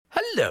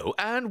Hello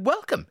and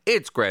welcome.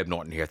 It's Graham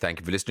Norton here.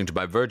 Thank you for listening to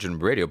my Virgin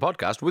Radio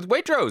podcast with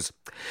Waitrose.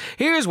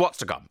 Here's what's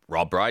to come.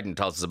 Rob Brydon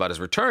tells us about his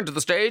return to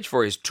the stage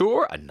for his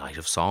tour, A Night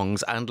of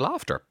Songs and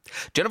Laughter.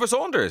 Jennifer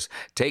Saunders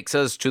takes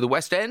us to the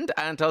West End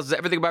and tells us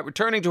everything about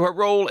returning to her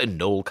role in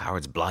Noel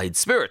Coward's Blithe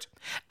Spirit.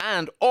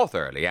 And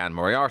author Liane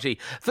Moriarty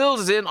fills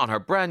us in on her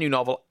brand new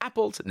novel,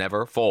 Apples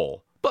Never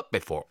Fall. But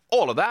before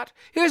all of that,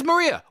 here's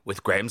Maria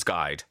with Graham's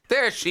Guide.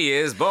 There she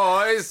is,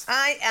 boys.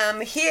 I am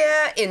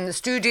here in the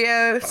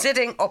studio,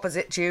 sitting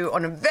opposite you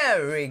on a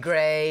very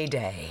grey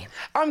day.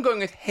 I'm going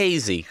with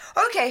hazy.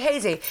 Okay,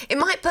 hazy. It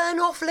might burn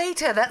off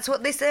later, that's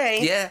what they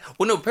say. Yeah.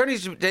 Well, no, apparently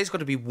today's got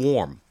to be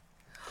warm.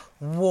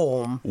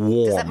 Warm.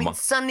 Does that mean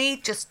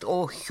sunny,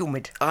 or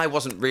humid? I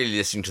wasn't really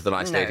listening to the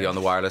nice lady on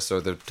the wireless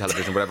or the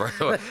television, whatever.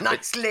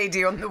 Nice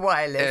lady on the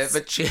wireless.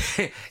 But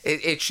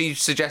she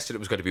suggested it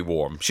was going to be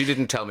warm. She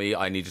didn't tell me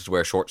I needed to wear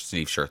a short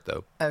sleeve shirt,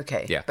 though.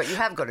 Okay. Yeah. But you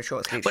have got a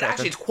short sleeve shirt. But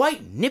actually, it's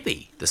quite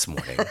nippy this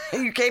morning.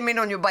 You came in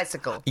on your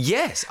bicycle.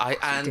 Yes,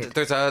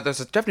 there's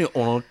definitely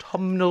an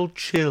autumnal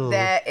chill.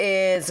 There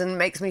is, and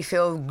makes me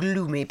feel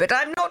gloomy. But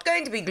I'm not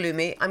going to be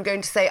gloomy. I'm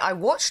going to say I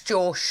watched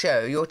your show,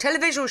 your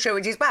televisual show,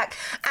 which is back,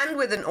 and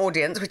with an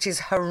audience, which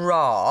is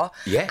hurrah.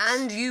 Yes.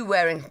 And you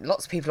wearing,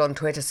 lots of people on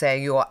Twitter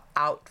saying your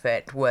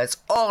outfit was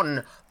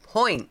on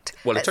point.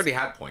 Well, it certainly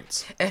had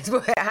points. It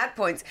had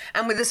points.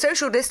 And with the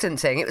social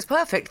distancing, it was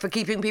perfect for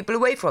keeping people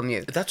away from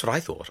you. That's what I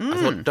thought. I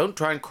thought, don't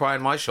try and cry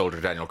on my shoulder,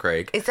 Daniel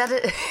Craig. Is that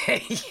a...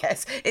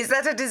 Yes. Is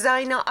that a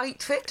designer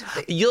outfit?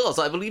 Yes,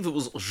 I believe it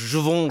was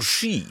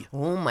Givenchy.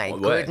 Oh, my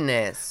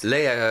goodness.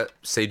 Léa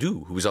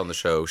Seydoux, who was on the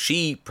show,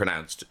 she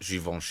pronounced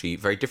Givenchy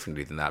very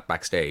differently than that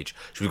backstage.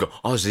 She would go,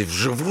 oh,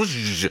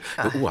 Givenchy.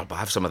 I'll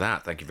have some of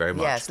that. Thank you very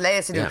much. Yes, Léa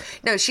Seydoux. Yeah.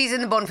 No, she's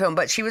in the Bond film,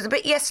 but she was a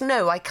bit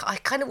yes-no. I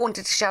kind of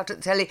wanted to shout at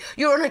the telly,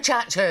 you're on a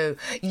chat show.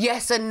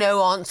 Yes and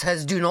no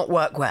answers do not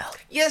work well.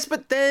 Yes,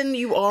 but then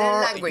you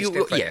are...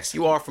 Yes,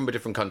 you are from a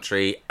different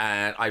country,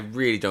 and I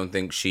really don't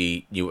think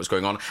she knew what was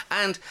going on.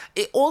 And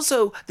it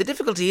also, the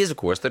difficulty is, of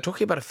course, they're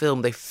talking about a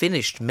film they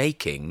finished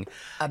making...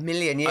 a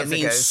million years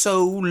ago.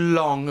 So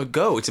long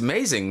ago. It's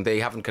amazing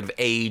they haven't kind of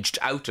aged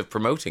out of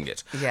promoting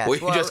it. Yes,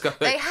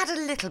 they had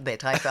a little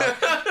bit, I felt.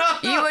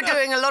 You were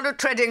doing a lot of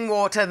treading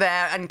water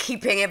there and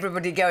keeping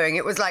everybody going.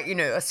 It was like,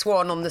 a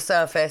swan on the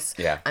surface.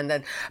 Yeah. And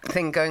then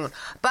thing going on.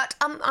 But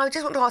I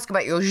just want to ask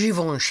about your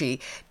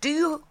Givenchy. Do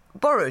you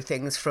borrow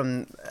things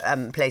from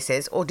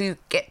places, or do you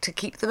get to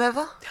keep them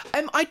ever?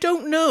 I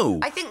don't know.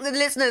 I think the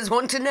listeners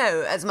want to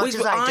know as much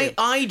as I do.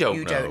 I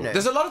don't know.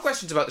 There's a lot of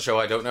questions about the show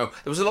I don't know.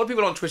 There was a lot of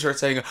people on Twitter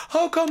saying,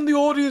 how come the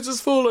audience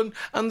is full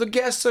and the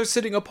guests are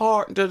sitting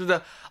apart and da-da-da.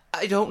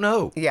 I don't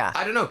know. Yeah.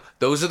 I don't know.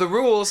 Those are the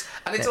rules.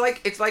 And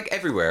it's like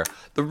everywhere.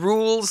 The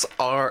rules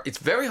are, it's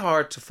very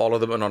hard to follow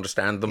them and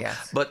understand them.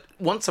 Yes. But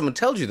once someone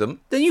tells you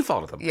them, then you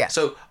follow them. Yeah.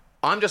 So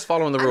I'm just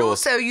following the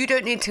rules. And also, you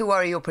don't need to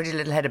worry your pretty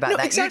little head about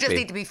that. Exactly. You just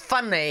need to be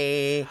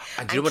funny.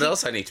 And do you know what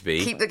else I need to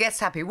be? Keep the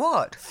guests happy.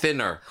 What?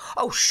 Thinner.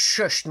 Oh,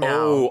 shush now.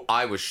 Oh,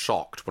 I was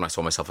shocked when I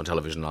saw myself on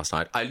television last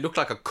night. I looked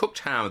like a cooked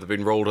ham that had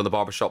been rolled on the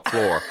barbershop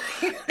floor.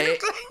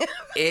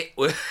 It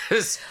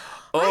was...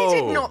 I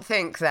did not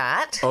think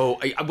that.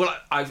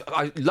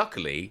 I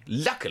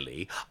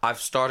luckily, I've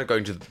started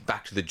going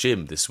back to the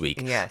gym this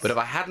week. Yes. But if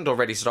I hadn't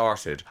already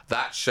started,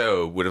 that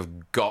show would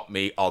have got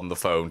me on the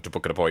phone to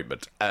book an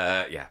appointment.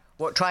 Yeah.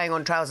 What, trying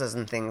on trousers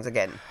and things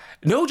again?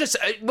 No,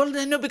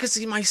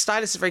 because my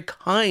stylist is very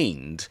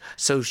kind.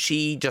 So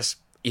she just...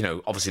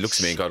 obviously looks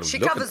at me and goes,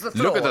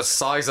 look at the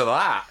size of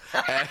that.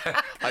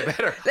 I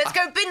better... Let's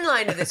go bin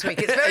liner this week.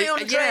 It's very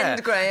on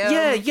trend,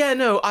 Graham. Yeah,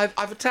 no,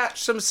 I've attached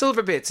some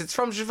silver bits. It's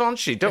from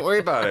Givenchy. Don't worry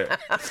about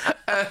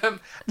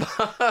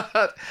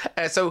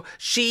it. So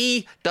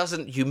she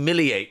doesn't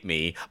humiliate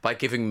me by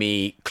giving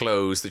me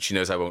clothes that she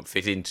knows I won't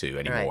fit into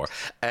anymore.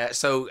 Right.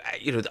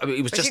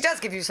 It was just... she does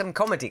give you some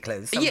comedy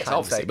clothes sometimes. Yes,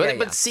 obviously.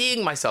 But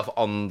seeing myself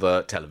on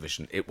the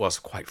television, it was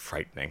quite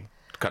frightening.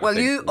 Well,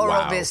 you are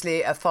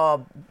obviously a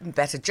far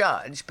better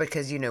judge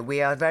because,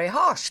 we are very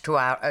harsh to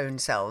our own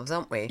selves,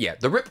 aren't we? Yeah,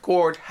 the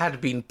ripcord had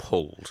been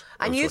pulled.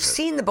 And you've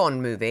seen the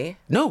Bond movie?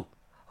 No.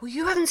 Oh,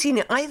 you haven't seen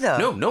it either?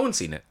 No, no one's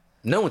seen it.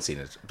 No one's seen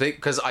it.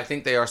 Because I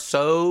think they are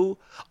so...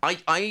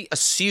 I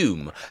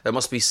assume there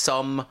must be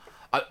some...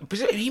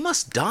 he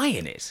must die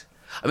in it.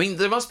 I mean,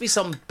 there must be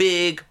some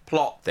big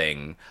plot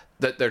thing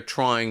that they're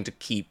trying to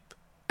keep...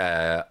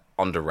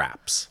 under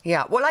wraps.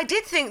 Yeah, well, I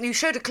did think you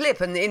showed a clip,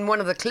 and in one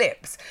of the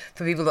clips,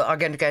 for people that are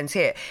going to go and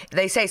see it,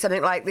 they say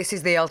something like, this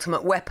is the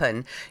ultimate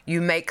weapon.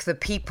 You make the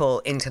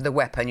people into the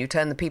weapon. You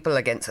turn the people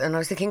against... And I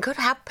was thinking, God,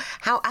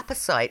 how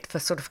apposite for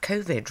sort of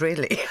COVID,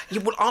 really.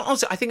 Yeah, well,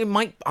 honestly, I think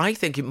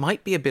it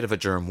might be a bit of a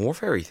germ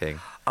warfare thing.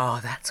 Oh,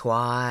 that's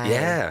why.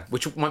 Yeah,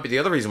 which might be the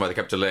other reason why they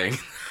kept delaying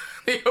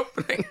the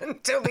opening.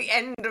 Until the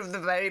end of the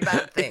very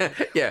bad thing.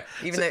 Yeah.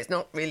 Even though it's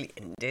not really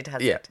ended, has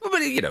it? Yeah,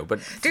 but...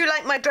 Do you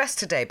like my dress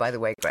today, by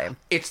the way, Graham?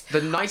 It's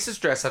the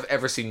nicest dress I've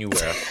ever seen you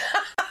wear.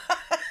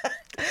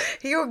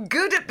 You're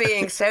good at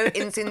being so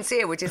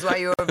insincere, which is why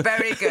you're a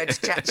very good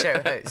chat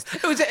show host.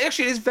 It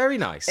is very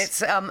nice.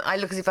 It's I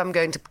look as if I'm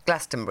going to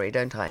Glastonbury,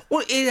 don't I?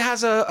 Well, it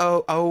has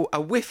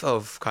a whiff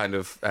of kind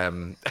of...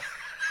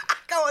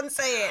 Go on,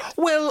 say it.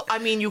 Well, I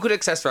mean, you could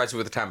accessorise it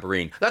with a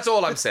tambourine. That's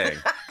all I'm saying.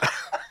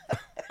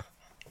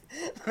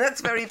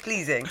 That's very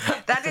pleasing.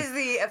 That is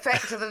the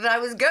effect that I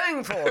was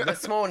going for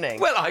this morning.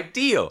 Well,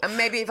 ideal. And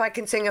maybe if I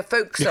can sing a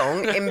folk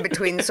song in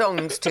between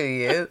songs to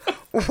you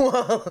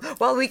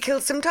while we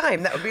kill some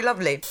time, that would be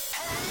lovely.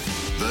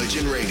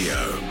 Virgin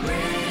Radio.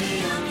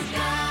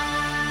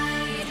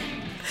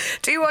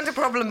 Do you want a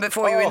problem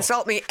before you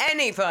insult me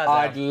any further?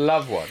 I'd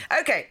love one.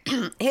 Okay,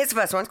 here's the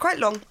first one. It's quite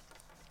long.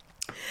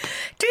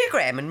 Dear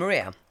Graham and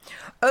Maria,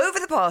 over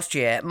the past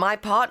year, my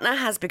partner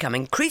has become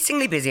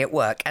increasingly busy at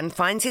work and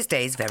finds his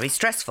days very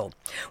stressful.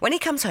 When he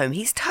comes home,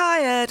 he's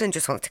tired and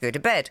just wants to go to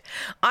bed.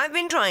 I've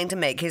been trying to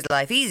make his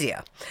life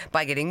easier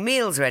by getting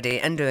meals ready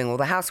and doing all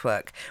the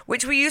housework,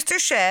 which we used to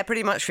share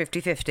pretty much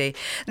 50-50.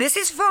 This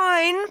is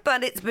fine,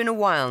 but it's been a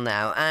while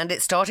now, and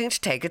it's starting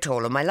to take a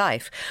toll on my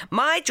life.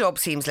 My job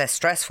seems less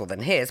stressful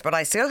than his, but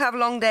I still have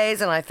long days,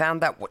 and I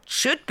found that what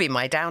should be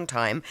my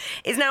downtime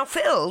is now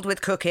filled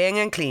with cooking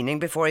and cleaning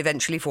before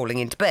eventually falling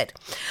into bed.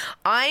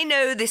 I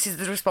know this is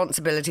the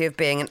responsibility of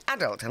being an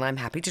adult, and I'm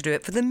happy to do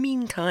it for the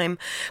meantime,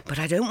 but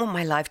I don't want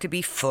my life to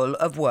be full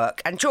of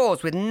work and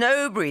chores with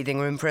no breathing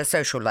room for a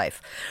social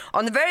life.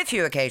 On the very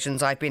few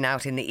occasions I've been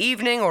out in the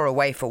evening or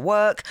away for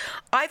work,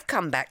 I've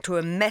come back to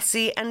a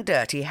messy and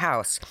dirty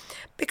house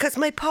because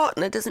my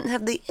partner doesn't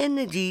have the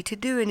energy to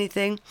do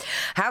anything.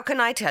 How can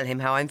I tell him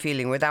how I'm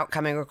feeling without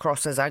coming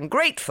across as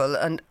ungrateful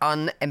and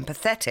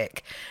unempathetic?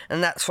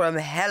 And that's from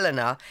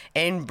Helena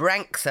in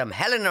Branksome.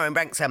 Helena in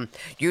Branksome,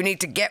 you need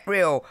to get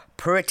real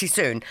pretty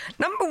soon.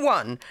 Number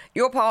one,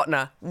 your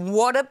partner,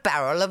 what a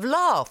barrel of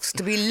laughs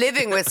to be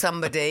living with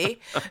somebody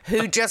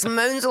who just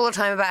moans all the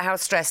time about how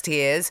stressed he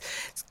is,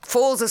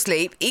 falls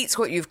asleep, eats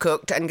what you've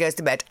cooked and goes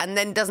to bed, and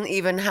then doesn't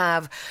even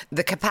have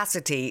the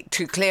capacity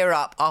to clear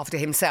up after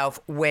himself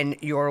when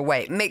you're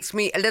away. It makes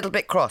me a little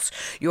bit cross.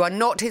 You are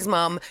not his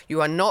mum.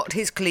 You are not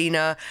his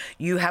cleaner.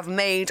 You have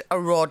made a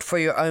rod for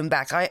your own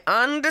back. I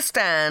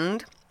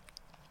understand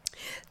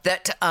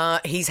that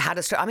he's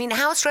had I mean,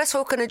 how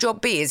stressful can a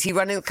job be? Is he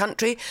running the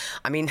country?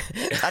 I mean,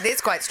 that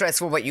is quite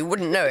stressful, but you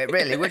wouldn't know it,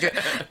 really, would you?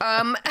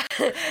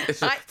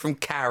 From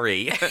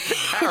Carrie.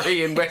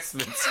 Carrie in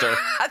Westminster.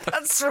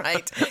 That's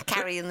right.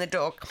 Carrie and the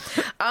dog.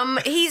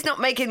 He's not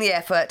making the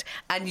effort,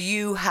 and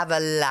you have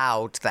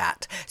allowed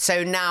that.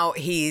 So now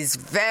he's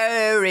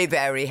very,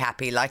 very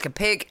happy, like a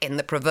pig in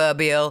the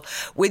proverbial,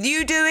 with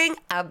you doing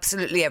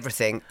absolutely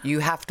everything. You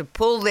have to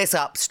pull this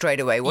up straight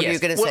away. What are you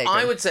going to say? Well,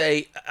 I would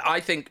say, I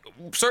think...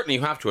 Certainly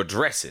you have to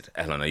address it,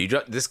 Eleanor.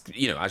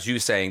 As you were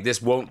saying,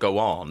 this won't go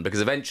on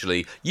because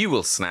eventually you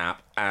will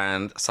snap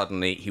and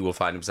suddenly he will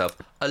find himself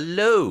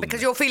alone.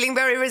 Because you're feeling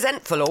very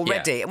resentful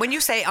already. Yeah. When you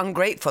say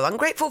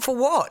ungrateful for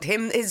what?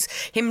 Him,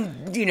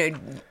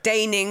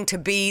 deigning to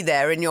be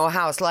there in your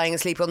house, lying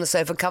asleep on the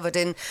sofa covered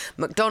in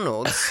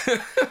McDonald's.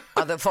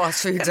 Other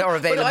fast foods are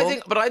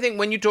available. But I think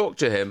when you talk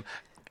to him,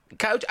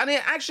 couch, and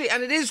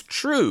it is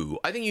true.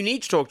 I think you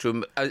need to talk to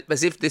him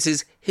as if this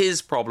is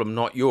his problem,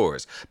 not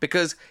yours,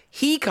 because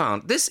he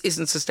can't. This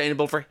isn't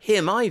sustainable for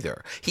him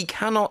either. He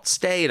cannot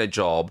stay in a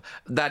job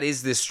that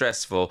is this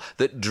stressful,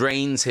 that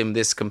drains him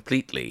this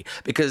completely,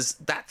 because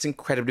that's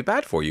incredibly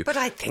bad for you. But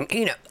I think,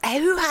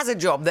 who has a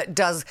job that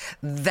does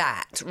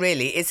that,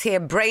 really? Is he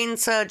a brain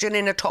surgeon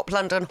in a top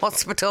London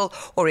hospital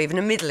or even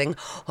a middling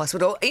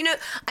hospital?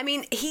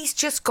 He's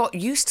just got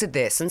used to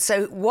this. And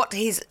so what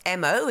his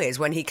MO is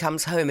when he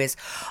comes home is,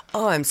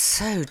 oh, I'm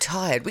so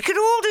tired. We could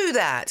all do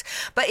that.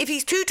 But if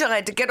he's too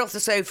tired to get off the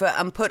sofa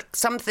and put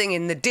something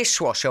in the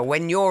dishwasher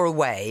when you're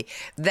away,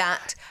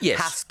 that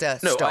has to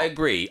stop. No,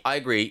 I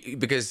agree,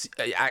 because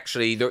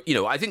actually,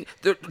 I think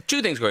there are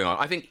two things going on.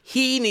 I think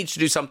he needs to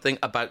do something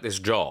about this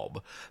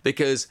job,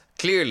 because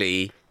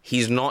clearly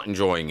he's not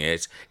enjoying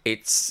it.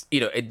 It's,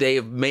 they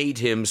have made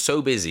him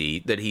so busy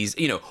that he's,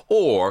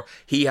 or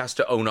he has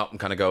to own up and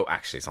kind of go,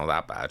 actually, it's not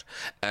that bad.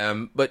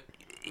 But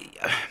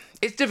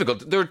it's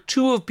difficult. There are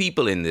two of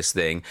people in this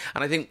thing,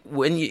 and I think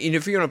when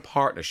if you're in a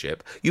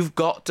partnership, you've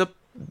got to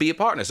be a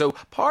partner. So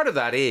part of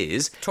that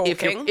is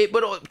talking,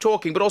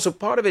 but also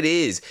part of it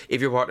is if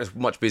your partner's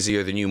much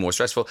busier than you, more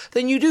stressful,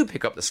 then you do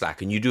pick up the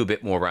slack and you do a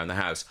bit more around the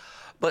house.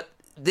 But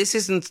this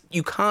isn't,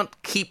 you can't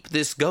keep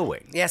this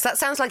going. Yes, that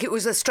sounds like it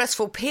was a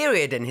stressful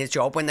period in his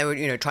job when they were,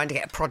 trying to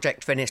get a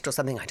project finished or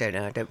something. I don't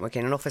know, I don't work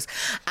in an office.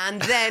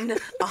 And then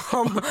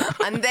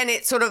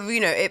it sort of,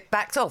 it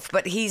backed off.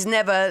 But it's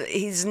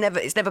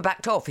never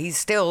backed off. He's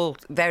still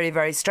very,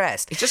 very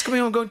stressed. He's just coming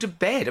home and going to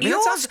bed. I mean,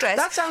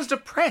 that sounds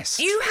depressed.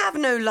 You have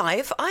no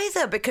life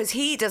either, because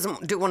he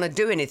doesn't want to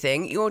do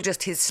anything. You're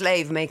just his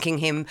slave, making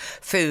him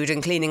food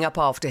and cleaning up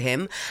after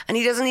him. And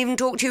he doesn't even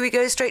talk to you. He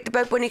goes straight to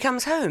bed when he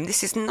comes home.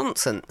 This is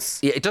nonsense. nonsense.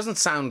 Yeah, it doesn't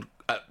sound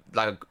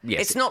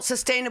yes. It's not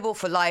sustainable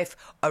for life,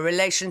 a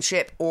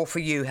relationship, or for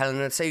you,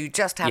 Helena. So you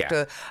just have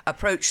to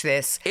approach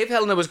this. If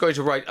Helena was going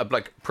to write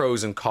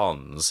pros and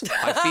cons,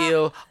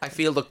 I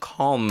feel the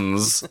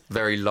cons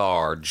very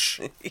large,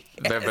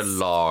 very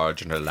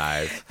large in her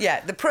life.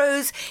 Yeah, the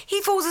pros. He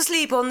falls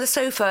asleep on the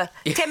sofa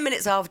 10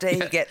 minutes after he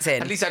gets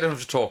in. At least I don't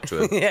have to talk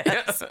to him.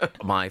 Yes.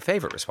 My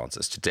favourite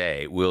responses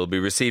today will be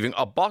receiving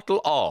a bottle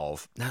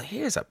of. Now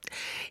here's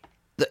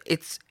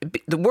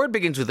the word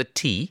begins with a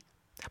T,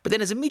 but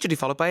then is immediately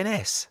followed by an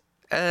S.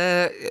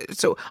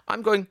 So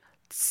I'm going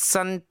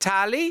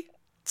Santali.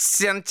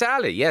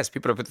 Santali. Yes,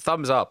 people have put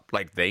thumbs up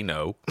like they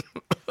know.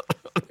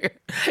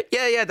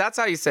 yeah, that's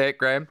how you say it,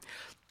 Graham.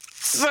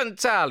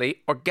 Santali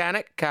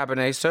Organic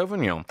Cabernet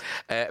Sauvignon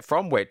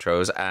from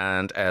Waitrose,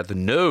 and the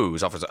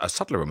nose offers a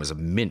subtle aroma of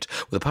mint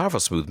with a powerful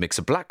smooth mix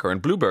of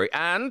blackcurrant, blueberry,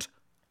 and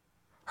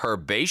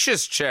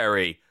herbaceous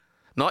cherry.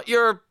 Not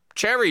your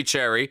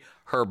cherry,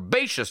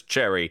 herbaceous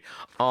cherry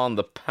on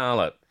the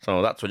palate.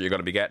 So that's what you're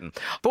going to be getting.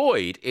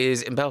 Boyd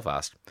is in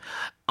Belfast.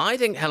 I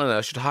think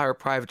Helena should hire a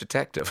private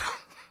detective.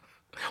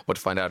 Want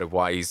to find out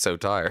why he's so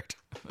tired.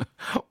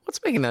 What's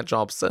making that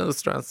job so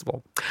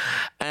stressful?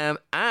 And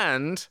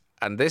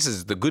this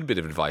is the good bit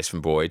of advice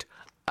from Boyd,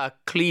 a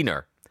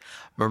cleaner.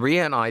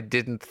 Maria and I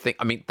didn't think...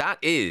 I mean, that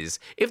is...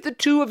 If the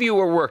two of you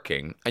are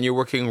working and you're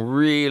working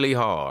really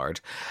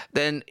hard,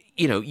 then,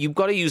 you've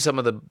got to use some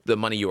of the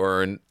money you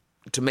earn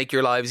to make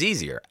your lives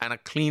easier. And a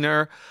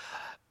cleaner...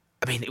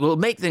 I mean, it will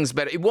make things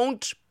better. It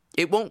won't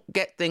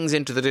get things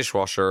into the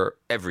dishwasher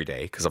every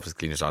day, because obviously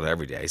cleaners not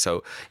every day.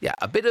 So, yeah,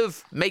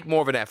 make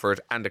more of an effort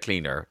and a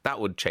cleaner. That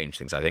would change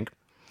things, I think.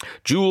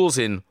 Jules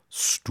in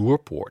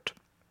Stourport.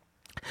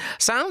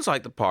 Sounds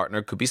like the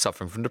partner could be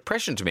suffering from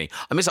depression to me.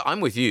 I mean, so I'm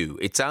with you.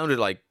 It sounded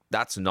like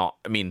that's not...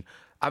 I mean,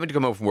 having to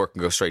come home from work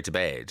and go straight to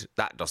bed,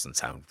 that doesn't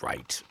sound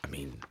right. I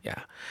mean,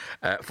 yeah.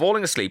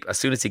 Falling asleep as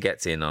soon as he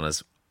gets in on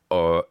his...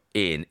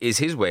 is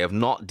his way of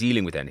not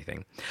dealing with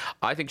anything.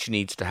 I think she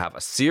needs to have a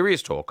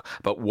serious talk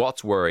about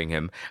what's worrying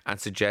him and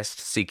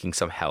suggest seeking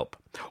some help.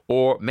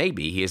 Or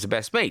maybe he is the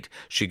best mate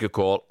she could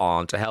call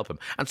on to help him.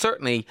 And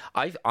certainly,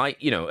 I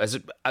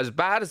as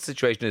bad as the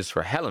situation is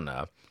for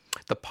Helena,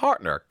 the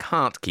partner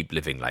can't keep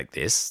living like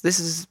this. This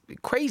is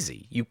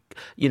crazy.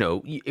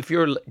 If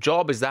your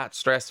job is that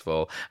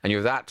stressful and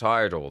you're that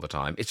tired all the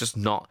time, it's just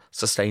not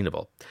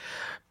sustainable.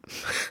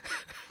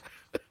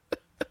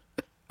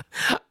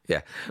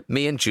 Yeah,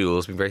 me and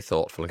Jules been very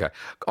thoughtful. Okay.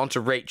 On to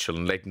Rachel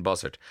and Leighton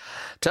Buzzard.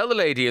 Tell the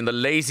lady in the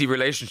lazy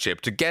relationship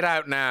to get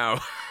out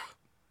now.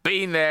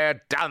 Been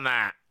there, done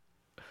that.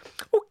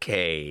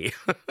 Okay.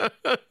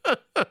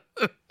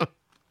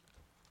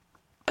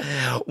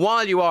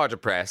 While you are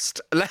depressed,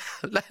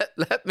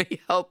 let me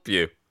help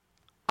you.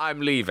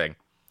 I'm leaving.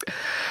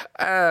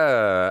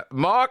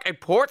 Mark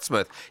at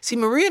Portsmouth. See,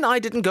 Maria and I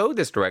didn't go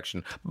this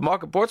direction.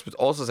 Mark at Portsmouth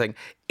also saying,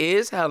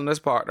 is Helena's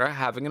partner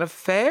having an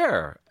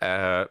affair?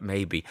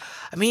 Maybe.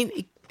 I mean,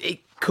 it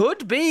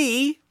could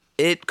be.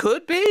 It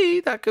could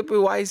be. That could be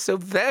why he's so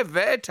very,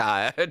 very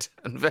tired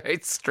and very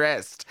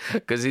stressed,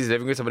 because he's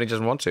living with somebody he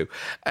doesn't want to.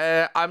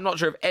 I'm not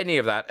sure if any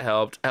of that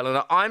helped,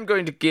 Helena. I'm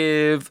going to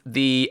give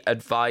the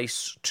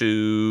advice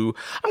to...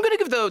 I'm going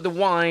to give the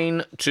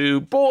wine to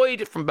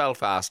Boyd from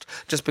Belfast,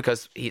 just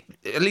because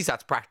at least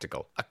that's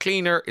practical. A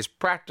cleaner is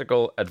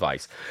practical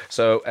advice.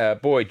 So,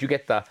 Boyd, you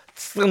get the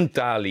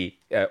Santali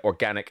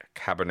Organic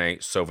Cabernet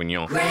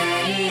Sauvignon.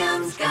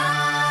 Graham's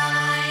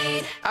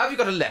Guide. Have you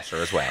got a letter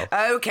as well?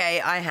 Okay,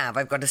 I have.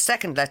 I've got a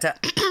second letter,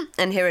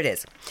 and here it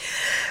is.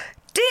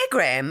 Dear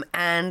Graham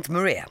and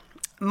Maria,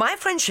 my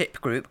friendship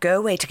group go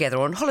away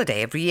together on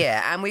holiday every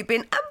year, and we've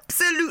been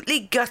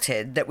absolutely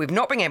gutted that we've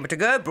not been able to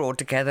go abroad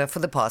together for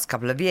the past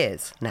couple of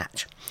years.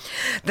 Natch.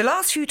 The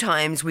last few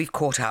times we've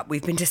caught up,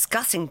 we've been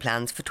discussing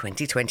plans for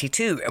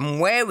 2022 and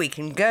where we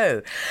can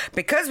go.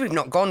 Because we've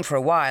not gone for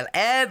a while,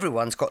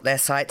 everyone's got their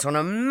sights on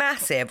a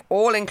massive,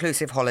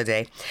 all-inclusive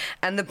holiday,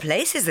 and the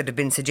places that have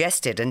been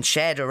suggested and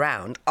shared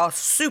around are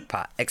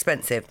super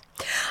expensive.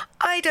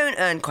 I don't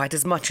earn quite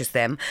as much as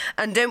them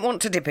and don't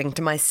want to dip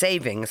into my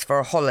savings for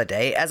a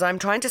holiday, as I'm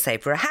trying to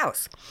save for a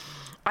house.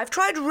 I've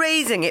tried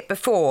raising it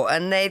before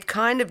and they've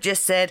kind of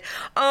just said,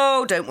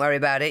 oh, don't worry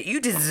about it,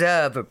 you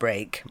deserve a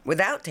break,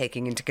 without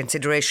taking into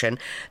consideration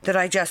that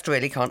I just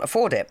really can't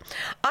afford it.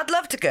 I'd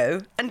love to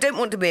go and don't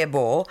want to be a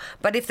bore,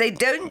 but if they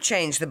don't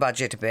change the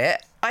budget a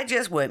bit, I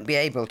just won't be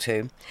able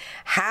to.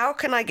 How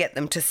can I get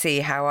them to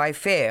see how I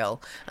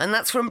feel? And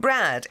that's from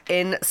Brad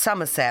in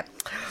Somerset.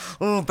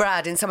 Oh,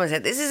 Brad in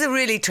Somerset. This is a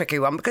really tricky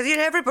one because,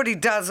 everybody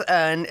does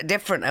earn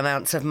different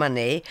amounts of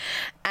money,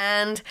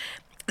 and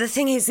the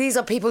thing is, these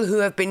are people who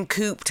have been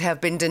cooped, have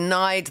been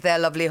denied their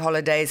lovely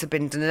holidays, have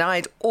been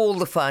denied all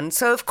the fun.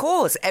 So, of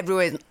course,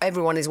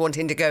 everyone is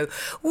wanting to go,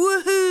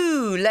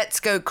 woohoo, let's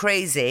go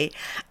crazy,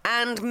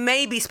 and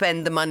maybe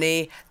spend the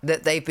money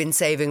that they've been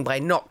saving by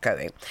not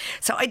going.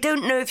 So I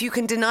don't know if you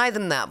can deny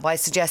them that by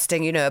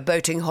suggesting, you know, a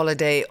boating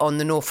holiday on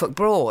the Norfolk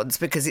Broads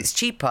because it's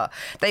cheaper.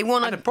 They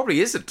want And it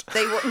probably isn't.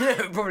 No,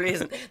 it probably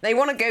isn't. They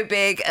want to go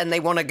big and they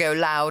want to go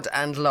loud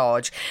and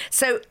large.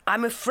 So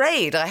I'm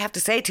afraid I have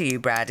to say to you,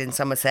 Brad, in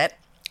Somerset,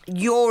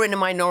 you're in a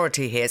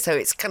minority here, so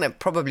it's kind of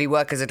probably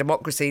work as a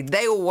democracy.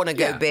 They all want to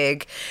go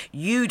big.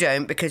 You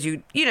don't, because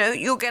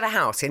you'll get a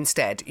house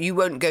instead. You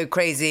won't go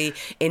crazy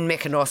in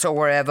Mykonos or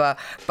wherever,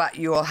 but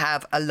you'll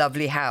have a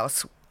lovely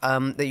house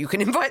that you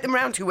can invite them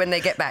round to when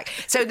they get back.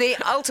 So the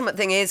ultimate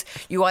thing is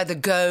you either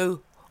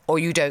go or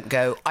you don't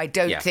go. I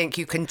don't think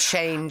you can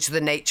change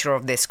the nature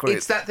of this group.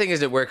 It's that thing,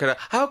 isn't it, where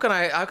how can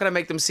I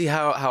make them see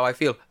how I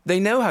feel?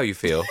 They know how you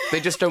feel. They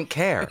just don't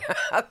care.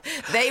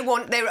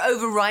 They're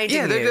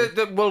overriding you.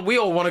 Well, we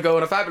all want to go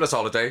on a fabulous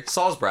holiday.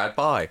 Soz, Brad,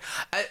 bye.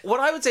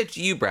 What I would say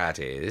to you, Brad,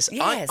 is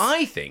yes.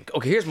 I think,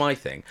 okay, here's my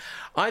thing.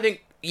 I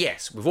think,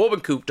 yes, we've all been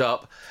cooped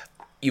up.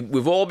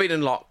 We've all been in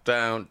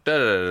lockdown.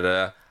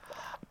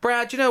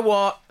 Brad, you know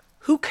what?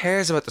 Who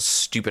cares about the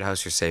stupid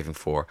house you're saving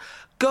for?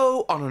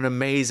 Go on an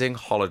amazing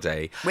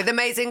holiday. With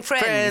amazing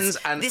friends.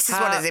 And this is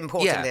what is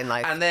important in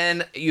life. And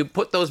then you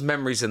put those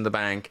memories in the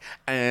bank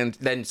and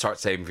then start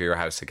saving for your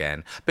house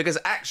again. Because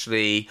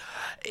actually,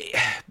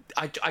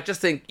 I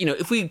just think, you know,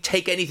 if we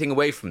take anything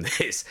away from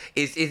this,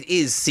 it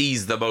is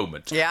seize the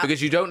moment. Yeah.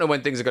 Because you don't know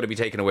when things are going to be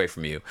taken away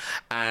from you.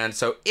 And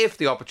so if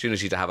the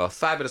opportunity to have a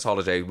fabulous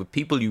holiday with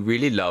people you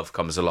really love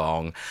comes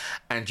along,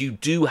 and you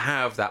do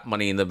have that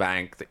money in the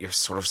bank that you're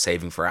sort of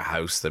saving for a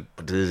house,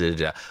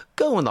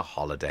 go on the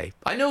holiday.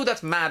 I know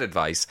that's mad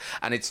advice,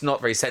 and it's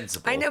not very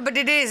sensible. I know, but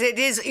it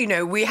is, you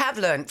know, we have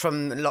learnt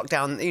from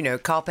lockdown, you know,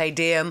 carpe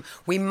diem,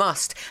 we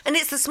must. And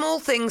it's the small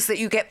things that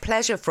you get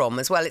pleasure from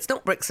as well. It's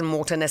not bricks and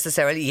mortar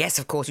necessarily. Yes,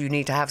 of course, you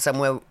need to have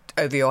somewhere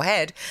over your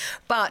head,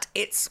 but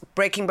it's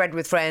breaking bread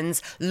with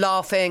friends,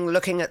 laughing,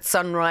 looking at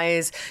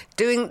sunrise,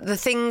 doing the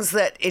things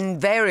that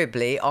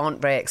invariably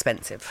aren't very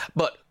expensive.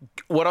 But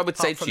what I would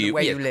say to you,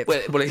 you live.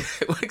 Well,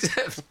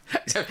 except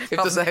if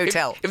the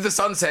hotel. If the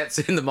sun sets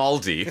in the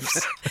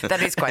Maldives,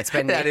 that is quite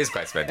spendy. That is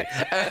quite spendy.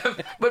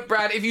 But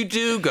Brad, if you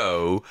do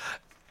go,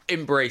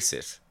 embrace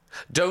it.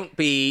 Don't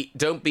be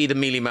the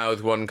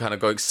mealy-mouthed one kind of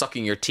going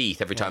sucking your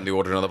teeth every time they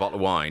order another bottle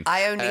of wine.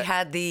 I only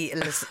had the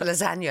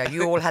lasagna.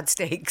 You all had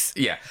steaks.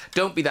 Yeah,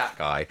 don't be that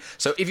guy.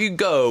 So if you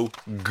go.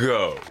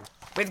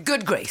 With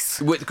good grace.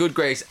 With good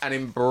grace and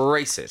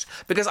embrace it.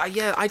 Because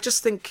I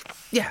just think,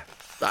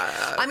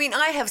 I mean,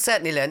 I have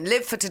certainly learned,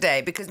 live for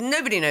today, because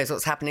nobody knows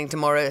what's happening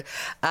tomorrow.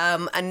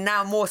 And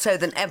now more so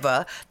than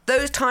ever,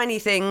 those tiny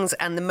things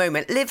and the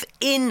moment, live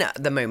in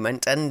the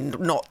moment and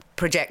not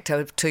project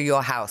to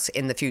your house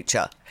in the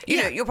future.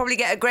 You know, you'll probably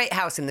get a great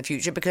house in the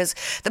future because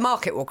the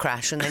market will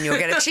crash and then you'll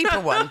get a cheaper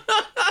one.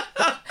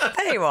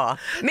 There you are.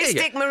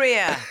 Mystic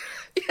Maria.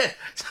 Yeah,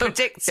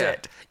 predicts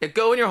it. Yeah,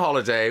 go on your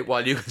holiday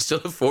while you can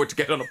still afford to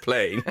get on a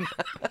plane.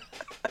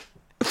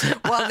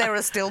 While there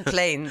are still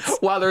planes.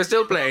 While there are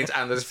still planes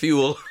and there's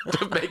fuel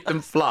to make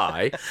them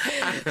fly.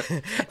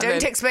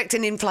 Don't expect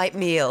an in-flight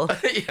meal.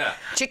 Yeah.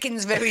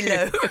 Chicken's very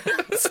low.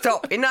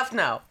 Stop. Enough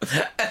now.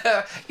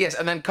 Yes,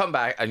 and then come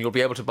back and you'll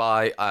be able to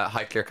buy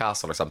Highclere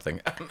Castle or something.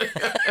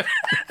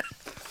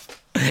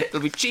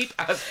 It'll be cheap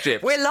as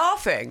chips. We're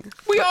laughing.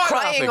 We are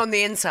crying laughing. on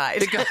the inside.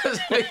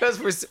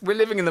 Because we're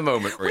living in the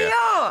moment, Maria. We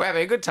are. We're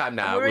having a good time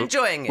now. We're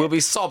enjoying it. We'll be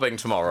sobbing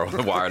tomorrow on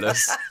the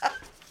wireless.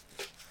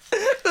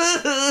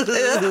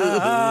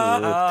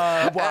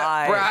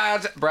 Why?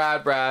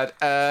 Brad.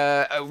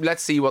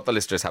 Let's see what the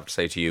listeners have to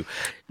say to you.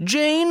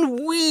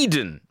 Jane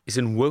Whedon is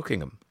in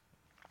Wokingham.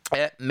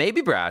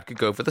 Maybe Brad could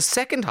go for the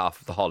second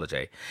half of the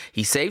holiday.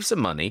 He saves some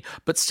money,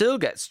 but still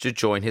gets to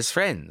join his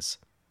friends.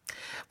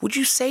 Would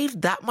you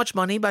save that much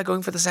money by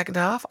going for the second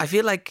half? I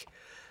feel like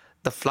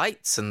the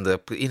flights and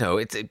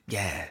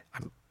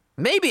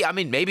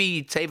maybe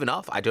you'd save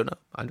enough. I don't know.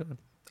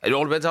 It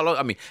all depends how long.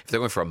 I mean, if they're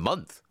going for a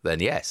month, then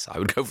yes, I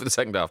would go for the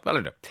second half. I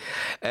don't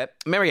know.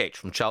 Mary H.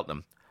 from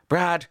Cheltenham.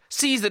 Brad,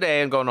 seize the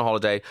day and go on a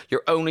holiday.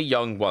 You're only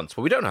young once.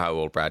 Well, we don't know how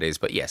old Brad is,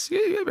 but yes.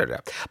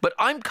 But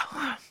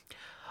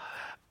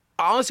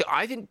honestly,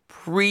 I think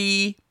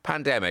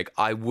pre-pandemic,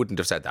 I wouldn't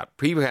have said that.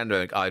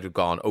 Pre-pandemic, I'd have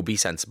gone, be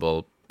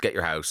sensible, get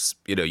your house,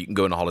 you can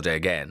go on a holiday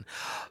again.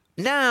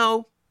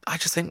 Now, I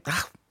just think,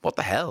 what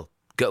the hell?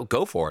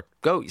 Go for it.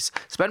 Go.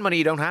 Spend money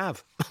you don't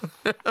have.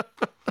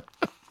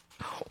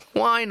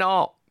 Why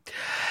not?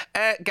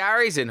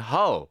 Gary's in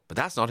Hull, but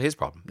that's not his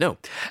problem. No.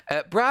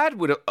 Brad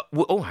would have...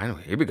 hang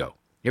on. Here we go.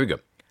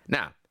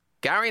 Now,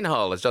 Gary in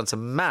Hull has done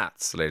some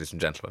maths, ladies and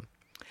gentlemen.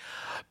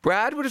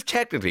 Brad would have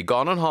technically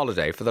gone on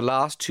holiday for the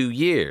last 2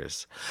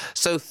 years.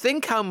 So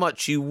think how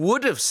much you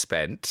would have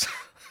spent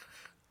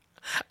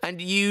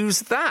and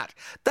use that.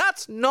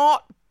 That's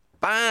not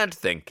bad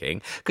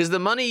thinking, because the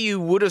money you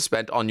would have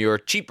spent on your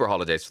cheaper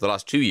holidays for the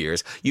last 2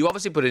 years, you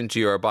obviously put into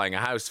your buying a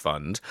house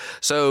fund.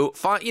 So,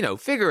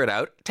 figure it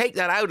out, take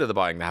that out of the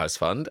buying the house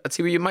fund and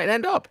see where you might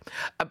end up.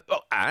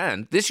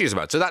 And this year's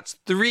amount. So that's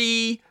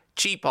 3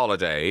 cheap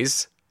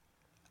holidays.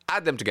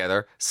 Add them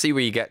together, see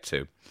where you get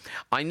to.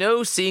 I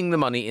know seeing the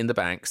money in the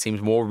bank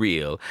seems more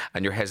real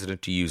and you're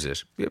hesitant to use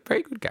it. Yeah,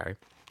 very good, Gary.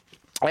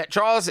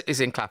 Charles is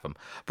in Clapham.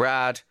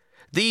 Brad,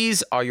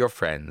 these are your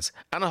friends,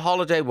 and a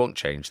holiday won't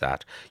change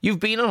that. You've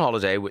been on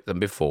holiday with them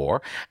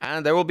before,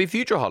 and there will be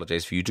future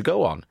holidays for you to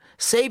go on.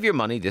 Save your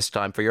money this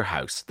time for your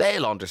house.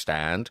 They'll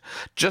understand.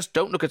 Just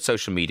don't look at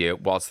social media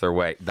whilst they're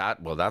away.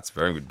 That's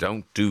very good.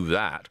 Don't do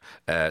that,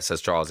 says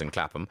Charles in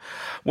Clapham.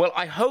 Well,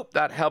 I hope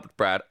that helped,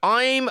 Brad.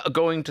 I'm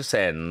going to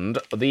send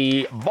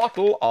the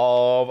bottle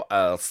of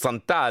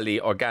Santali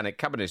Organic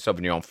Cabernet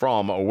Sauvignon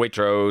from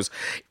Waitrose.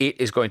 It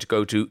is going to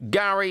go to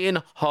Gary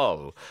in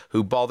Hull,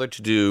 who bothered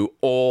to do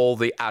all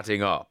the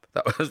adding up.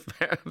 That was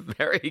very,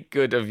 very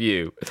good of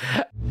you.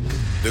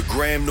 The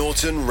Graham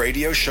Norton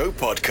Radio Show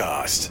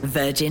Podcast.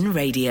 Virgin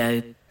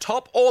Radio.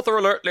 Top author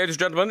alert, ladies and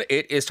gentlemen.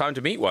 It is time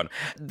to meet one.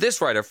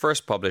 This writer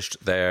first published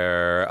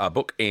their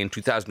book in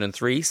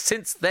 2003.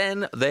 Since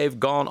then, they've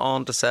gone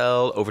on to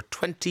sell over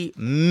 20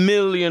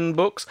 million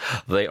books.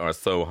 They are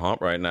so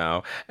hot right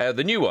now.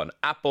 The new one,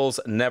 Apples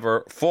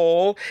Never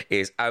Fall,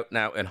 is out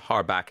now in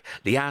hardback.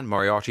 Liane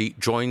Moriarty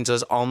joins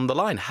us on the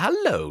line.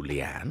 Hello,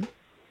 Liane.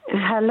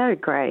 Hello,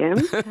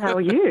 Graham. How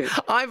are you?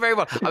 I'm very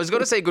well. I was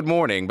going to say good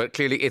morning, but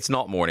clearly it's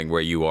not morning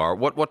where you are.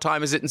 What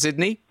time is it in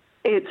Sydney?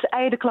 It's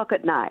 8 o'clock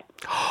at night.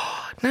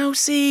 Now,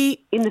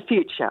 see... In the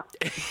future.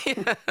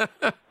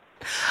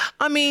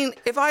 I mean,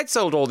 if I'd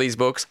sold all these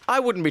books, I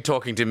wouldn't be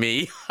talking to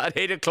me at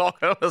 8 o'clock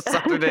on a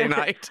Saturday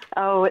night.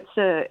 Oh,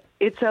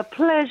 it's a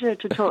pleasure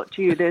to talk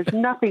to you. There's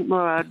nothing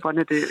more I'd want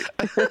to do.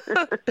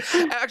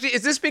 Actually,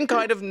 has this been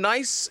kind of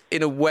nice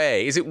in a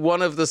way? Is it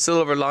one of the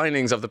silver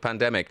linings of the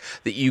pandemic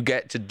that you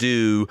get to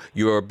do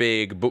your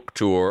big book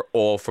tour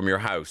all from your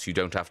house? You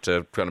don't have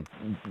to kind of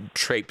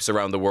traipse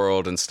around the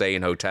world and stay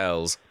in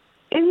hotels.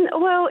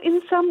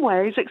 In some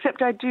ways,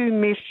 except I do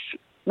miss...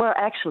 Well,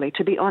 actually,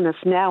 to be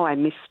honest, now I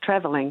miss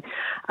travelling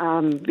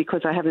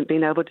because I haven't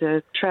been able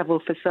to travel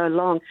for so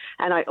long.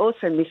 And I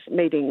also miss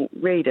meeting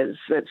readers.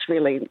 It's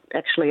really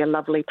actually a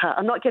lovely part.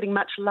 I'm not getting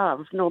much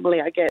love.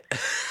 Normally I get,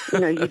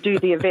 you do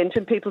the event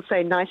and people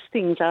say nice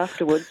things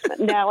afterwards. But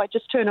now I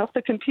just turn off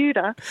the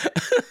computer.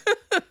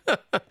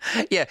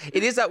 Yeah,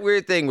 it is that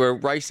weird thing where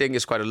writing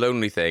is quite a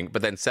lonely thing,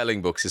 but then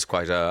selling books is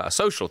quite a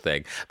social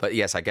thing. But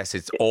yes, I guess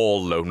it's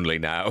all lonely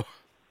now.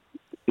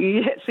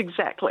 Yes,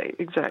 exactly.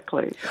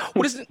 Well,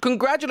 listen,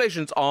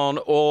 congratulations on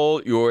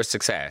all your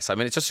success. I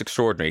mean, it's just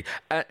extraordinary.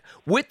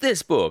 With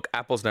this book,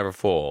 Apples Never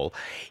Fall,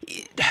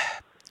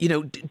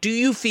 do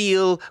you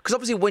feel... Because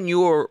obviously when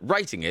you're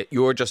writing it,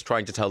 you're just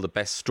trying to tell the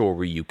best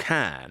story you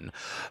can.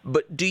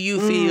 But do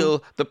you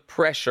feel the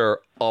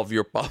pressure of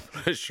your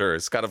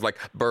publishers, kind of like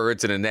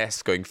birds in a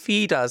nest going,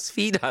 feed us,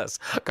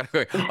 kind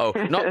of going, oh,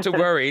 not to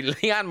worry,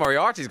 Liane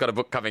Moriarty's got a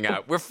book coming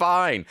out. We're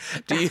fine.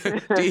 Do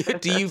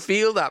you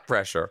feel that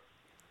pressure?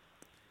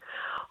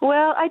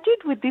 Well, I did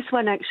with this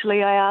one,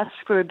 actually. I asked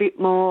for a bit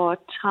more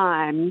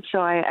time, so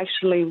I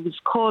actually was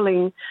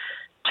calling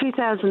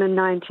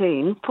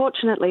 2019.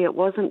 Fortunately, it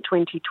wasn't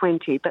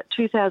 2020, but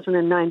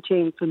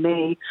 2019 for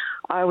me,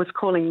 I was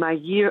calling my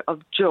year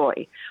of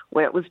joy,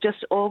 where it was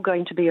just all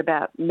going to be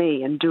about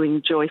me and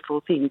doing joyful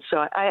things. So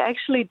I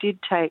actually did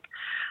take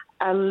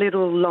a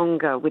little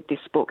longer with this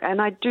book,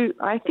 and I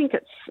think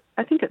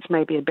it's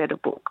maybe a better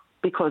book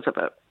because of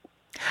it.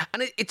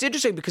 And it's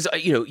interesting because,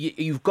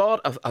 you've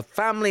got a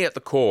family at the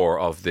core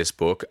of this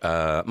book,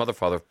 mother,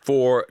 father,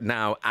 4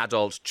 now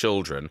adult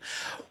children.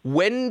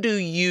 When do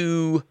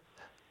you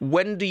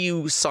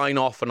sign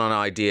off on an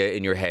idea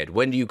in your head?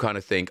 When do you kind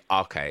of think,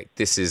 okay,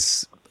 this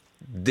is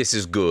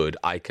good.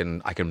 I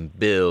can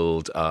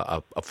build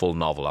a full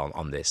novel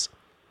on this?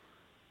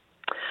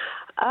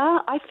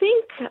 I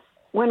think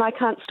when I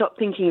can't stop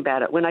thinking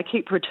about it, when I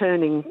keep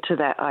returning to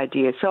that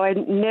idea. So I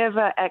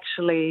never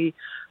actually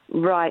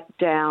write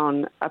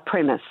down a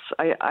premise.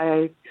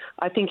 I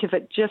think if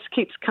it just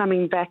keeps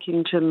coming back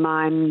into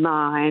my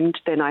mind,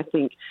 then I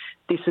think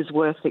this is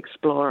worth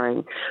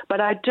exploring.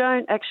 But I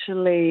don't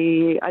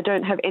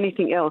have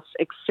anything else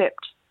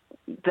except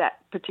that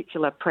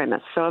particular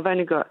premise. So I've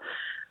only got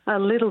a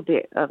little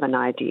bit of an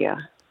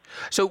idea.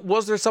 So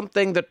was there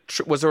something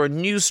was there a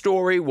news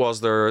story?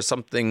 Was there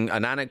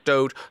an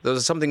anecdote? Was there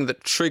something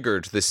that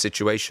triggered this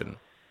situation?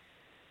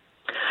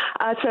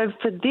 So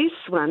for this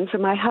one,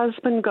 my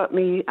husband got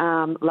me,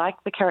 like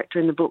the character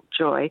in the book,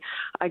 Joy,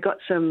 I got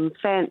some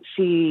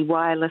fancy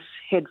wireless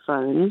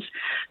headphones.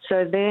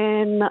 So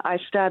then I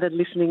started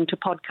listening to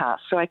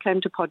podcasts. So I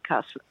came to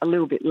podcasts a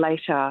little bit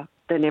later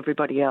than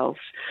everybody else.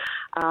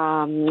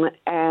 And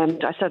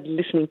I started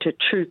listening to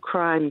true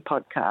crime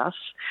podcasts.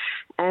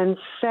 And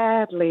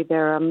sadly,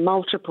 there are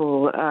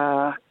multiple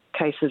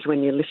cases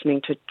when you're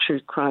listening to true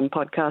crime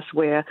podcasts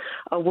where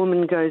a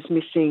woman goes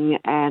missing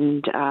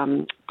and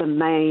the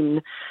main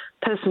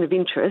person of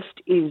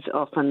interest is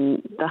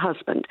often the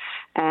husband,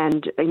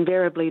 and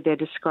invariably they're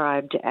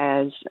described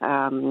as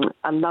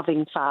a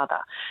loving father.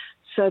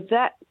 So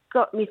that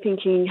got me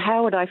thinking,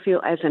 how would I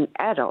feel as an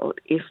adult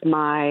if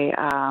my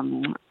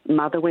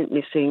mother went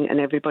missing and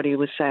everybody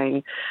was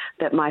saying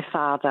that my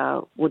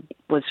father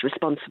was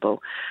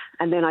responsible?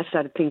 And then I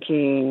started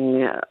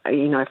thinking,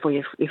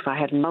 if I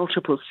had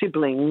multiple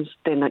siblings,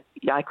 then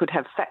I could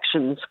have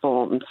factions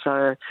formed.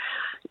 So,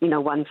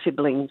 one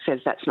sibling says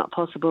that's not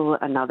possible,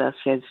 another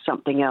says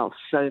something else.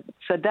 So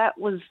that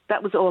was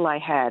all I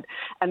had.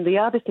 And the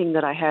other thing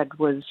that I had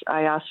was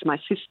I asked my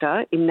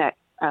sister in that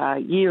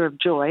year of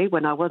joy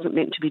when I wasn't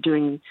meant to be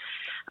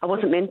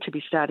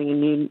starting a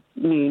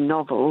new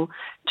novel,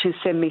 to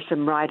send me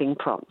some writing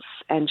prompts.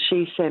 And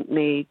she sent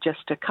me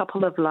just a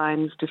couple of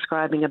lines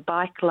describing a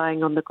bike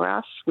lying on the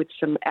grass with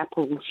some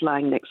apples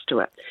lying next to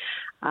it.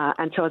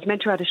 And so I was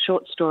meant to write a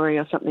short story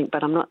or something,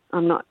 but I'm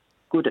not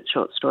good at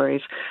short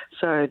stories.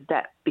 So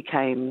that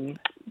became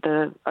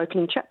the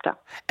opening chapter.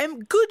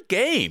 Good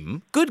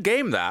game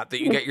that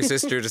you get your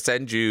sister to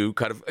send you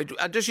kind of...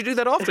 does she do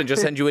that often?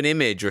 Just send you an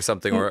image or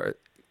something? Or...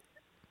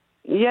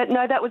 Yeah,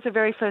 no, that was the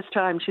very first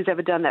time she's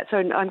ever done that. So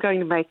I'm going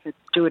to make her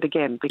do it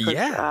again because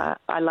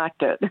I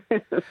liked it.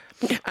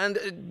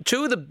 And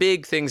two of the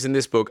big things in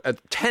this book,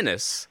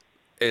 tennis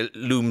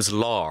looms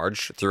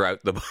large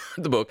throughout the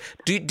book.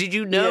 Did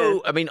you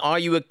know, I mean, are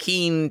you a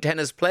keen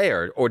tennis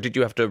player or did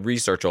you have to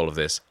research all of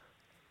this?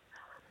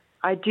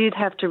 I did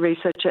have to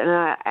research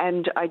it,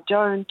 and I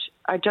don't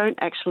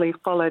actually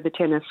follow the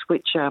tennis,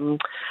 which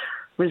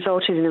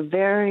resulted in a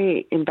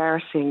very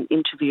embarrassing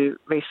interview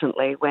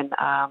recently when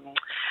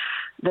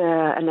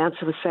the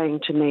announcer was saying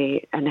to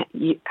me, and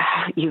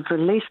you've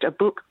released a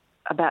book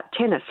about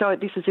tennis. So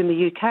this is in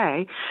the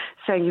UK,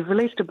 saying you've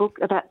released a book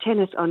about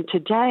tennis on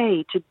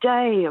today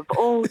of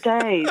all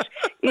days.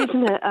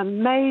 Isn't it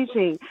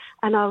amazing?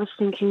 And I was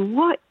thinking,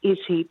 what is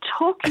he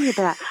talking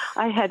about?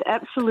 I had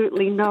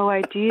absolutely no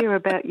idea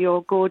about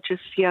your gorgeous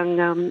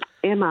young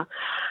Emma.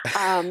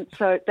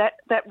 So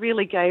that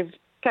really gave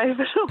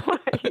it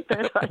away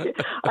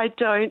that I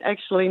don't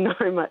actually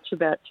know much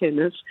about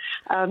tennis.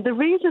 The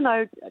reason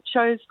I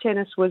chose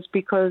tennis was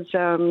because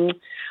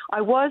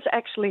I was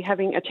actually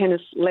having a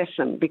tennis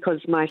lesson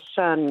because my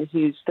son,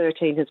 who's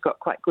 13, has got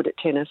quite good at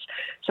tennis.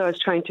 So I was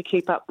trying to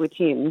keep up with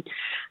him.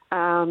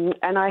 And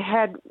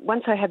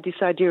once I had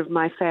this idea of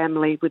my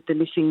family with the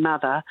missing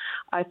mother,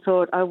 I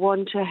thought I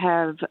want to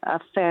have a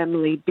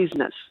family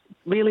business,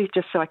 really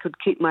just so I could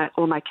keep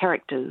all my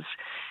characters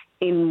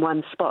in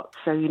one spot,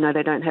 so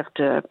they don't have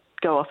to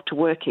go off to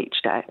work each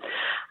day.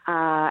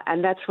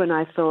 And that's when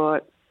I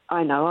thought,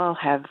 I know, I'll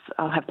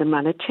have them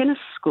run a tennis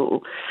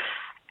school.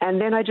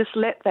 And then I just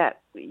let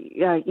that,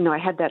 I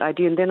had that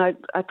idea, and then I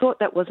thought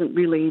that wasn't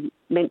really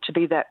meant to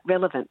be that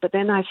relevant. But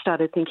then I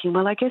started thinking,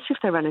 well, I guess if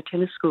they run a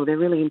tennis school, they're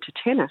really into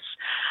tennis.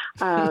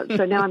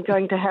 So now I'm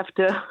going to have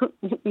to,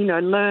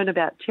 learn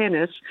about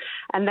tennis.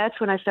 And that's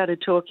when I started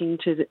talking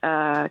to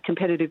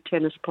competitive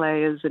tennis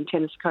players and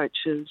tennis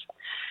coaches.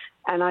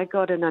 And I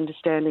got an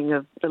understanding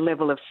of the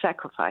level of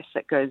sacrifice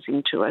that goes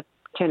into a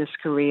tennis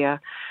career.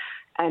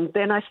 And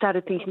then I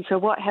started thinking, so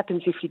what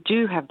happens if you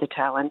do have the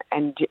talent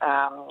and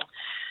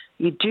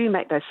you do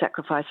make those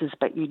sacrifices,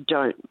 but you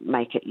don't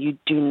make it? You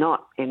do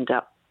not end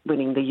up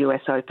winning the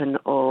US Open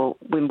or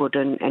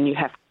Wimbledon, and you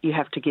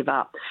have to give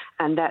up.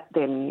 And that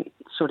then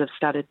sort of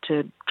started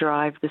to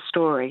drive the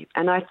story.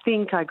 And I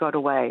think I got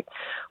away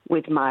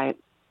with my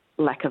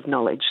lack of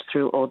knowledge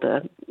through all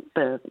the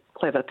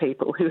clever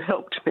people who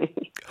helped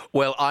me.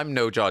 Well, I'm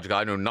no judge.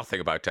 I know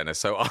nothing about tennis,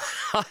 so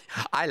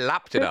I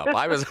lapped it up.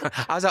 I was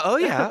like, oh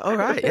yeah, all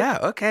right, yeah,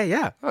 okay,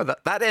 yeah. Oh,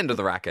 that end of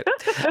the racket.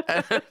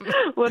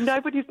 Well,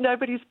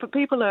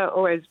 people are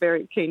always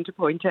very keen to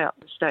point out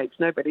mistakes.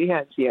 Nobody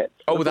has yet.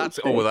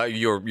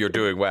 You're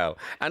doing well.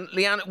 And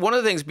Liane, one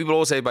of the things people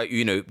always say about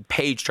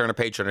page turner,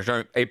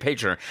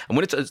 and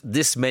when it's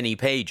this many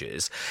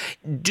pages,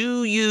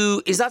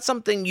 is that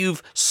something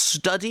you've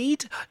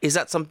studied? Is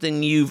that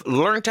something you've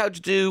learned how to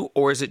do,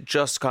 or is it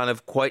just kind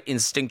of quite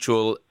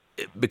instinctual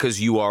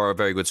because you are a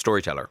very good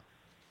storyteller?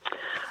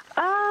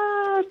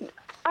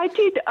 I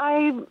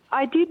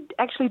did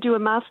actually do a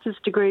master's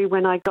degree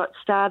when I got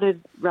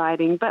started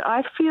writing, but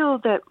I feel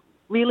that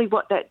really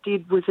what that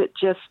did was it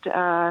just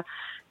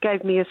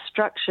gave me a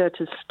structure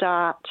to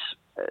start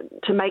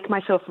to make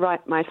myself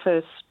write my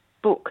first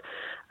book.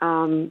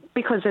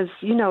 Because, as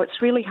you know, it's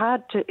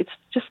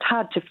just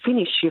hard to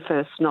finish your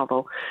first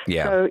novel.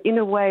 Yeah. So in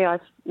a way, I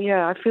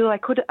feel I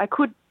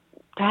could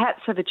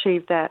perhaps have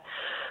achieved that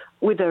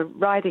with a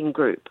writing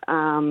group. But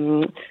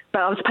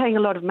I was paying a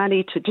lot of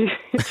money to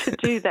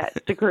do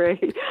that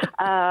degree.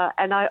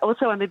 And I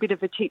also am a bit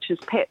of a teacher's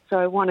pet, so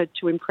I wanted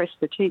to impress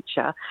the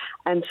teacher.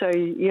 And so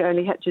you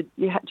had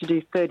to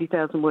do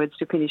 30,000 words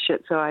to finish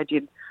it. So I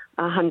did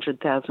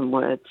 100,000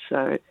 words.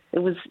 So it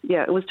was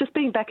just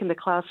being back in the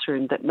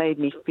classroom that made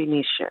me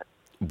finish it.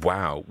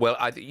 Wow. Well,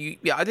 I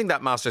think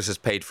that Masters has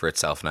paid for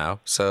itself now.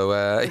 So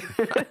I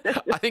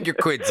think your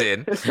quid's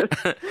in.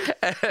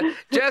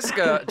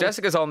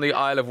 Jessica's on the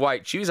Isle of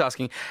Wight. She was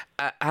asking,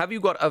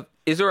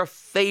 is there a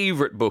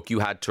favourite book you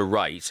had to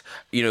write?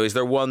 You know, is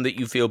there one that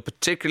you feel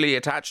particularly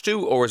attached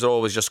to, or is it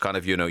always just kind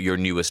of, you know, your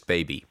newest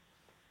baby?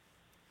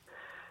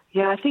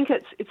 Yeah, I think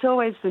it's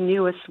always the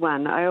newest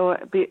one.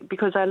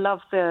 Because I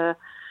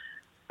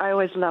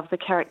always love the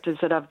characters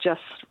that I've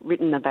just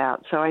written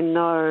about. So I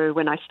know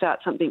when I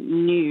start something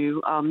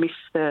new, I'll miss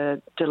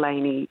the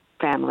Delaney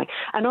family,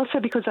 and also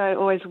because I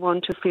always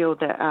want to feel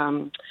that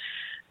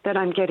that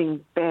I'm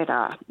getting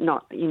better,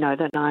 not, you know,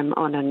 that I'm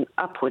on an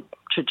upward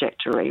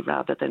trajectory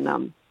rather than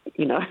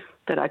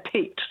that I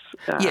peaked.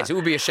 Yes, it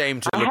would be a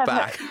shame to look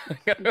back.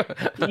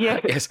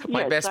 Yes,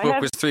 my best book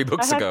was 3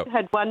 books ago.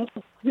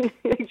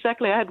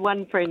 Exactly. I had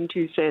one friend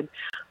who said,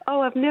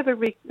 "Oh, I've never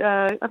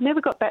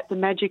got back The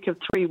Magic of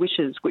 3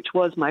 Wishes," which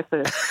was my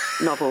first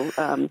novel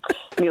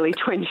nearly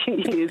 20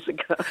 years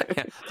ago.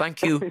 Yeah,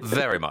 thank you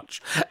very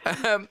much.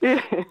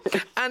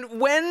 And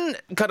when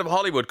kind of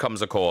Hollywood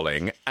comes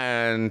a-calling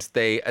and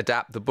they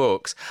adapt the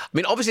books, I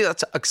mean, obviously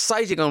that's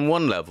exciting on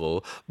one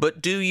level,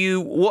 but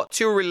what's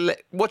your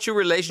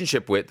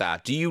relationship with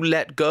that? Do you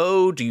let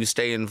go? Do you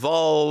stay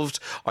involved?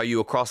 Are you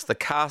across the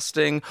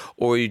casting,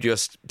 or you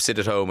just sit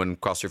at home and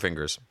cross your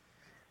fingers?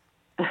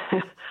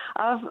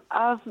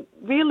 I've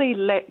really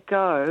let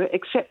go,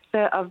 except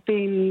that I've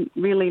been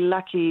really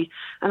lucky,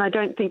 and I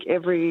don't think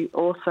every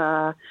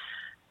author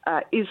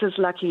is as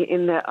lucky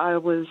in that I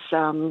was,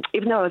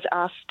 even though I was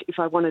asked if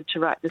I wanted to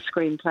write the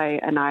screenplay,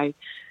 and I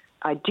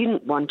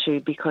didn't want to,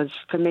 because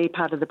for me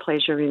part of the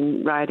pleasure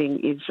in writing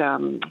is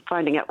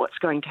finding out what's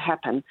going to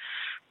happen,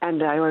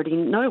 and I already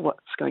know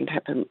what's going to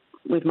happen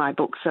with my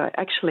book, so it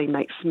actually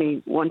makes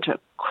me want to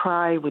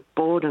cry with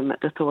boredom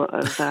at the thought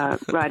of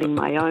writing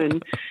my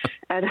own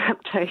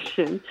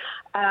adaptation.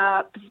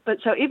 But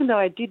so even though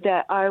I did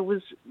that, I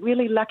was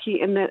really lucky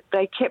in that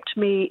they kept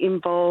me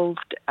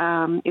involved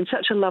in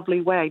such a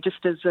lovely way,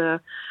 just as a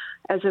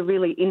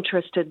really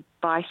interested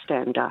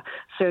bystander.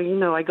 So, you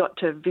know, I got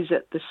to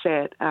visit the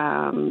set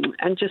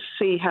and just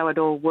see how it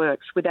all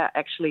works without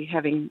actually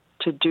having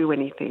to do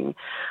anything.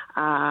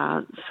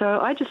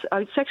 So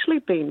it's actually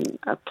been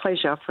a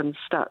pleasure from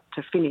start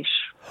to finish,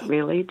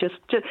 really.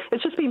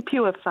 It's just been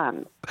pure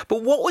fun.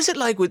 But what was it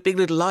like with Big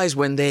Little Lies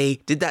when they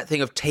did that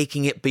thing of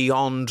taking it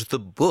beyond the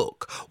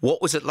book?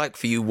 What was it like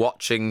for you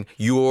watching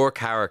your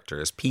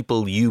characters,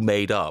 people you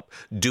made up,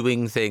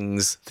 doing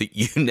things that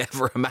you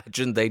never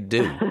imagined they'd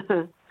do?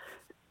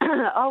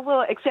 Oh,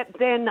 well, except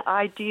then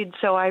I did.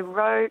 So I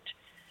wrote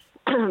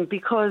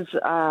because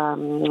I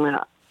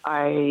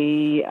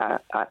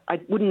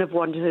wouldn't have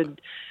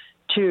wanted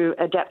to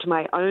adapt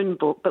my own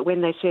book, but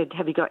when they said,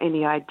 "Have you got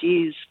any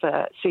ideas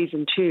for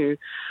season 2?"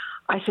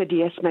 I said,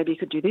 "Yes, maybe you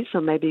could do this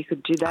or maybe you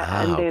could do that."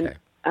 And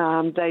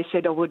then they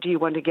said, "Oh, well, do you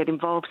want to get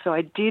involved?" So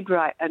I did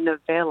write a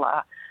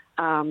novella,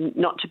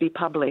 not to be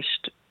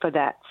published for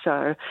that.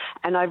 So,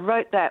 and I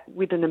wrote that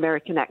with an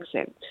American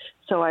accent.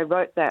 So I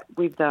wrote that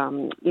with,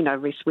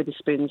 Reese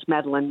Witherspoon's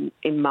Madeline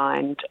in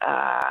mind.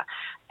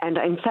 And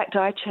in fact,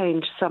 I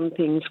changed some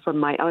things from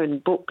my own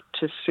book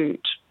to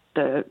suit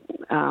the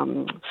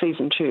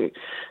season 2.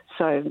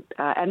 So,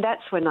 and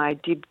that's when I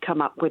did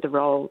come up with a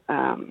role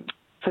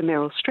for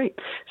Meryl Streep.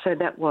 So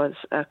that was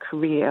a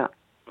career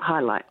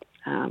highlight.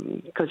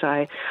 Because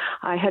I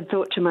had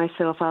thought to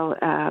myself,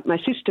 my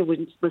sister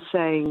was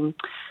saying,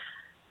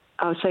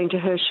 I was saying to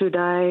her, should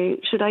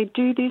I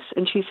do this?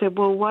 And she said,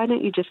 well, why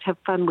don't you just have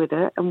fun with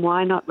it, and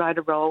why not write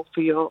a role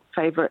for your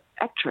favourite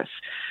actress?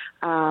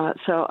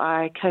 So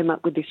I came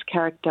up with this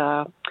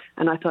character,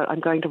 and I thought,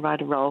 I'm going to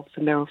write a role for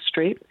Meryl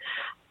Streep.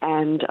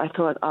 And I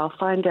thought, I'll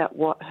find out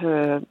what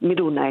her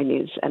middle name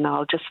is, and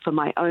I'll just, for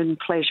my own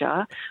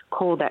pleasure,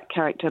 call that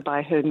character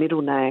by her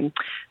middle name.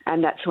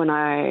 And that's when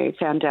I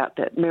found out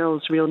that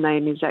Meryl's real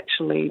name is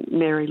actually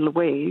Mary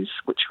Louise,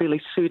 which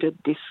really suited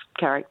this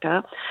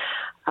character.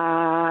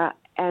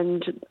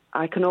 And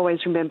I can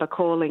always remember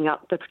calling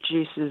up the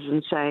producers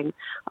and saying,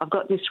 I've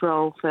got this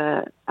role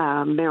for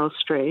Meryl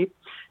Streep.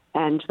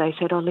 And they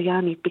said, oh,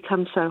 Liane, you've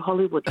become so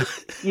Hollywood.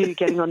 You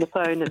getting on the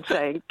phone and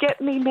saying, get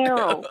me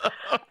Meryl.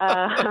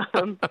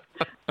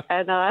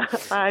 And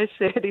I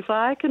said, if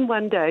I can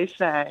one day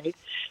say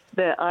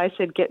that I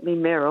said, get me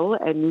Meryl,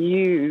 and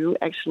you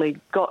actually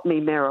got me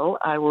Meryl,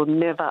 I will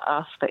never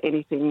ask for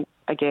anything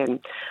again.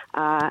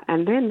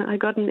 And then I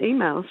got an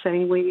email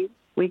saying, we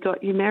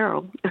got you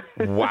Meryl.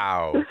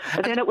 Wow.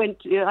 And then it went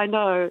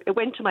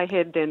to my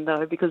head then,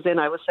 though, because then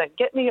I was saying,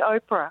 get me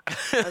Oprah.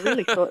 I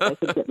really thought they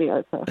could get me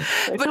Oprah.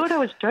 I thought I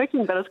was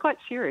joking, but I was quite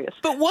serious.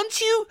 But once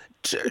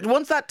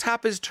that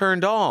tap is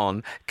turned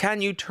on,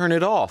 can you turn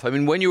it off? I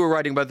mean, when you were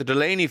writing about the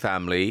Delaney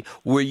family,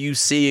 were you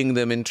seeing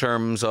them in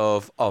terms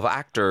of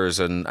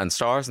actors and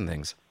stars and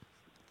things?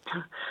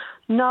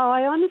 No,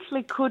 I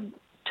honestly could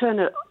turn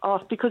it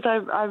off because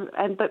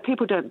but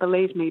people don't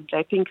believe me.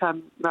 They think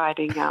I'm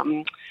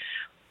writing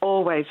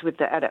always with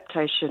the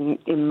adaptation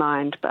in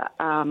mind, but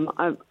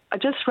I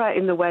just write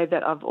in the way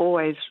that I've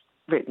always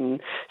written.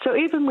 So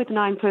even with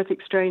Nine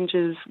Perfect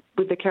Strangers,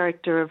 with the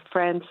character of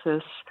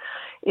Frances,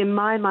 in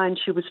my mind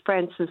she was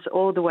Frances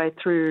all the way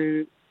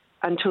through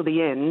until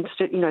the end,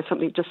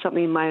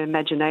 something in my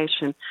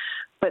imagination.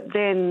 But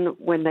then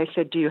when they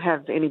said, do you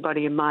have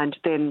anybody in mind,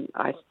 then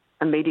I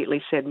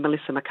immediately said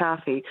Melissa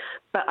McCarthy.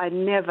 But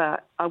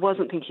I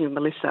wasn't thinking of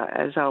Melissa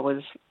as I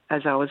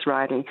was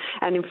writing.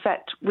 And in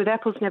fact, with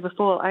Apples Never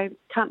Fall, I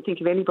can't think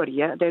of anybody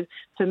yet.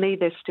 For me,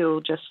 they're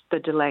still just the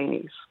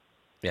Delaney's.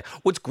 Yeah.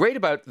 What's great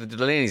about the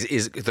Delaney's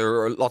is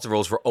there are lots of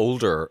roles for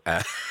older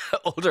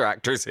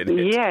actors in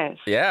it. Yes.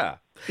 Yeah.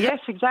 Yes,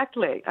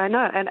 exactly. I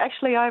know. And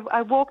actually,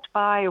 I walked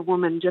by a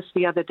woman just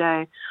the other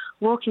day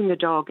walking the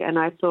dog, and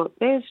I thought,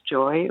 there's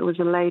Joy. It was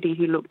a lady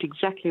who looked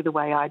exactly the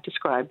way I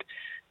described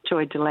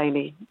Joy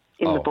Delaney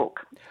in the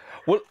book.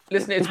 Well,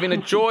 listen, it's been a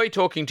joy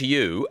talking to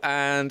you,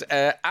 and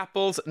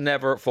Apples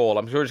Never Fall.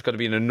 I'm sure it's going to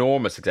be an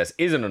enormous success.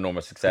 Is an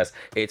enormous success.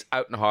 It's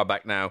out in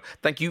hardback now.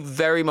 Thank you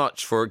very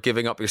much for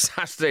giving up your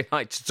Saturday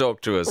night to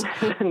talk to us.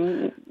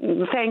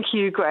 Thank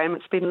you, Graham.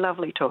 It's been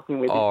lovely talking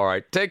with you. All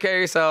right. Take care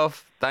of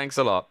yourself. Thanks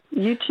a lot.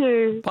 You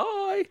too.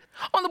 Bye.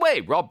 On the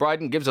way, Rob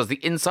Brydon gives us the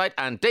insight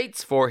and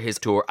dates for his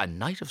tour A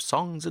Night of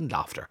Songs and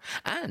Laughter.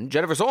 And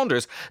Jennifer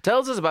Saunders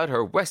tells us about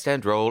her West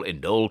End role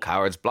in Noel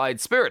Coward's Blithe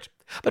Spirit.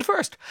 But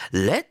first,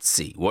 let's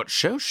see what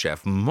show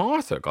chef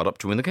Martha got up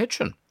to in the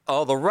kitchen.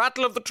 Oh, the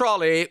rattle of the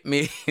trolley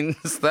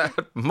means that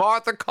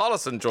Martha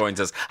Collison joins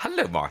us.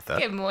 Hello, Martha.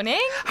 Good morning.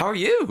 How are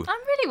you? I'm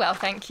really well,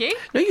 thank you.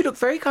 No, you look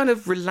very kind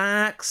of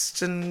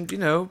relaxed and,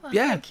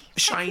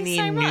 shiny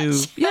and new.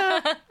 Much.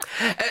 Yeah.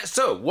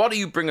 So, what do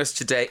you bring us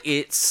today?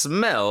 It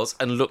smells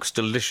and looks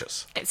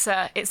delicious.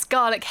 It's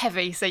garlic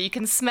heavy, so you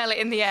can smell it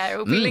in the air. It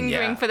will be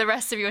lingering for the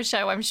rest of your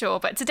show, I'm sure.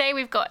 But today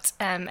we've got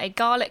a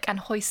garlic and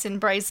hoisin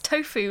braised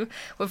tofu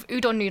with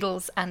udon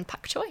noodles and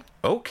pak choi.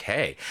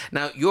 Okay.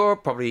 Now, you're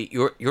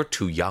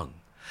too young.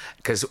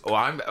 Because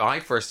I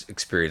first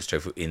experienced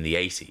tofu in the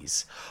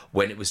 80s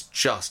when it was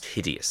just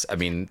hideous. I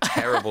mean,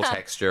 terrible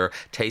texture,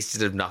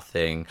 tasted of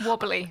nothing.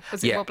 Wobbly.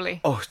 Was it wobbly?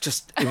 Oh,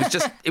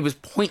 it was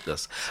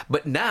pointless.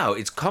 But now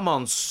it's come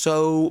on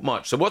so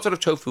much. So what sort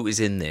of tofu is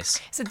in this?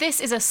 So this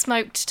is a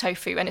smoked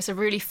tofu, and it's a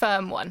really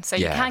firm one. So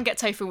you can get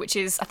tofu, which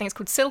is, I think it's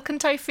called silken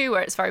tofu,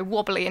 where it's very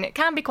wobbly, and it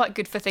can be quite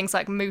good for things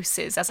like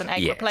mousses as an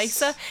egg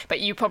replacer, but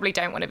you probably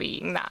don't want to be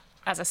eating that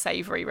as a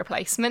savoury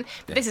replacement.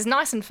 But this is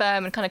nice and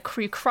firm and kind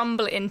of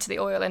crumble it into the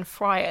oil and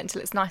fry it until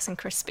it's nice and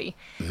crispy.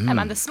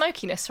 And the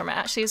smokiness from it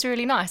actually is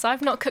really nice.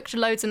 I've not cooked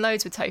loads and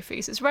loads with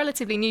tofu, so it's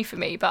relatively new for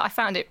me, but I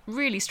found it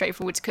really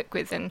straightforward to cook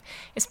with, and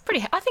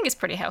I think it's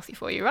pretty healthy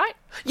for you, right?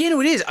 Yeah,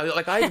 no, it is.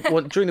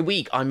 During the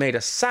week, I made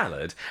a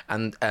salad,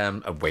 and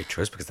a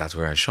Waitrose, because that's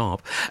where I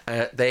shop,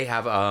 they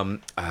have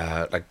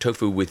like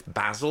tofu with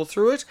basil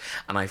through it,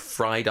 and I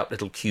fried up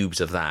little cubes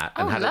of that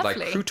and had it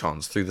like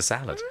croutons through the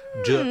salad.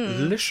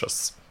 Delicious.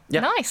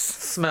 Yeah. Nice.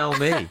 Smell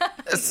me.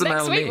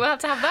 Smell Next week me. we'll have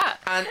to have that.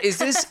 And is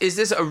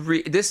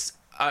this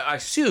I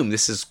assume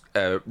this is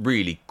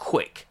really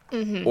quick,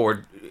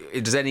 or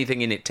does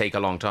anything in it take a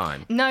long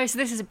time? No, so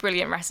this is a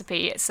brilliant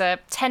recipe. It's a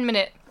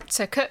 10-minute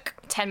to cook,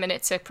 10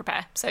 minutes to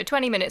prepare. So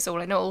 20 minutes all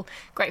in all.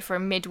 Great for a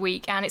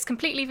midweek, and it's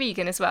completely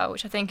vegan as well,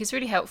 which I think is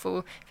really helpful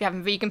if you're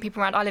having vegan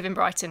people around. I live in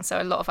Brighton, so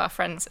a lot of our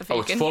friends are vegan.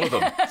 Oh, it's full of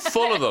them.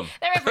 Full of them.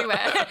 They're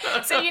everywhere.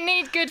 So you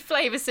need good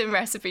flavoursome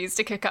recipes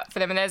to cook up for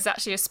them, and there's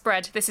actually a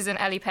spread. This is an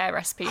Ellie Pear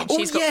recipe. And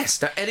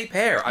Now Ellie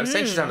Pear. I was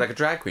saying she sounded like a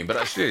drag queen, but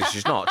actually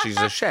she's not. She's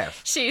a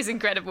chef. She is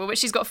incredible, but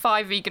she's got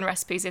 5 vegan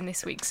recipes in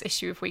this week's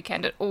issue of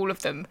Weekend, and all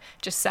of them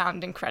just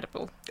sound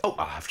incredible. Oh,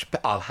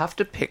 I'll have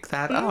to pick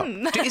that up.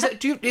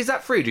 Is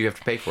that free? Do you have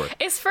to pay for it?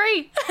 It's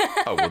free.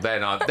 Oh, well,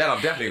 then I'm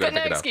definitely going to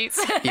pick it up. No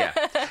excuse. Yeah.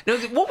 No,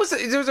 what was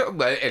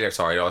it?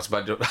 Sorry, I was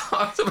about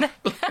to...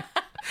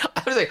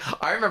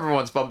 I remember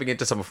once bumping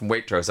into someone from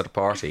Waitrose at a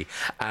party,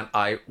 and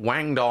I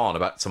wanged on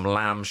about some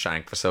lamb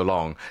shank for so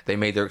long, they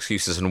made their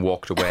excuses and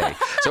walked away.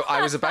 So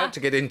I was about to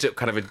get into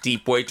kind of a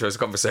deep Waitrose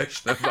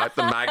conversation about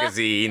the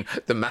magazine,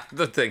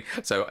 the thing.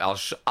 So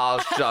I'll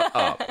shut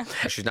up.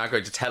 She's now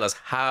going to tell us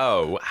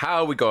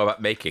how we go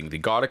about making the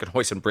garlic and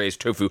hoisin braised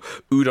tofu,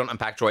 udon and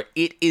pak choi.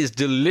 It is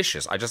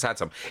delicious. I just had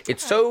some.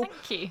 It's so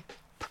Thank you.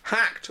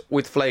 packed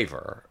with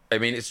flavour. I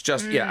mean, it's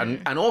just,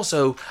 and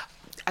also...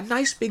 a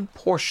nice big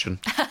portion.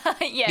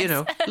 Yes. You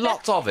know,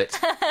 lots of it.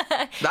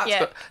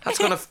 That's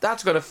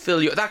gonna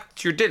fill you.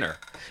 That's your dinner.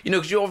 You know,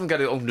 because you often get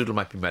noodle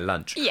might be my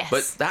lunch. Yes.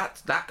 But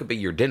that could be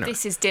your dinner.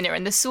 This is dinner,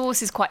 and the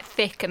sauce is quite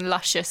thick and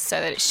luscious, so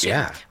that it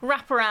should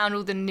wrap around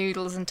all the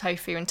noodles and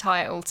tofu and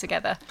tie it all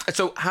together.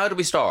 So how do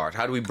we start?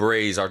 How do we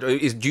braise our... Do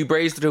you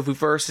braise the tofu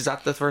first? Is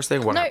that the first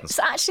thing? What happens?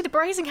 So actually the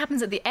braising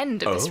happens at the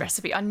end of this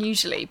recipe,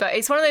 unusually. But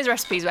it's one of those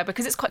recipes where,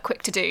 because it's quite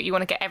quick to do, you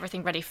want to get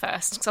everything ready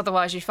first. Because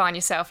otherwise you find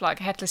yourself like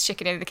a headless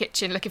chicken in the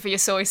kitchen looking for your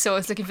soy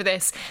sauce, looking for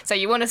this. So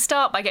you want to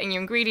start by getting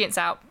your ingredients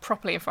out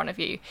properly in front of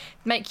you.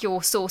 Make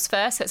your sauce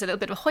first, so it's a little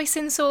bit bit of a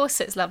hoisin sauce.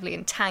 So it's lovely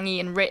and tangy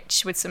and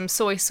rich with some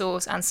soy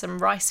sauce and some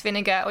rice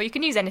vinegar. Or you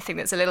can use anything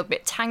that's a little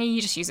bit tangy.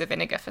 You just use a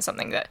vinegar for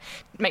something that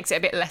makes it a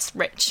bit less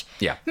rich.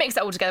 Yeah. Mix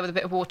that all together with a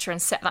bit of water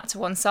and set that to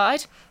one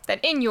side. Then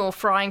in your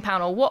frying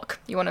pan or wok,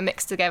 you want to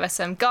mix together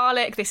some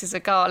garlic. This is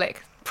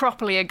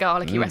properly a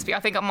garlicky recipe. I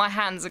think my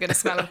hands are going to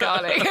smell of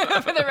garlic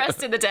for the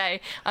rest of the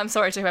day. I'm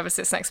sorry to whoever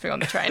sits next to me on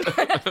the train.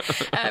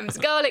 So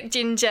garlic,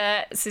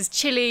 ginger, this is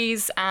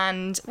chilies,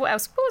 and what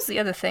else? What was the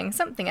other thing?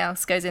 Something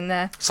else goes in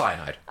there.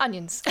 Cyanide.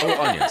 Onions.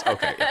 Oh, onions.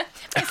 Okay. Yeah.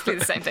 Basically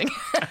the same thing.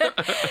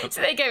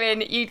 So they go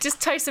in, you just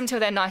toast them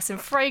till they're nice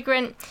and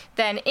fragrant.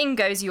 Then in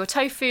goes your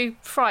tofu,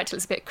 fry it till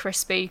it's a bit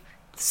crispy.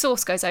 The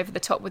sauce goes over the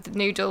top with the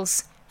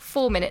noodles.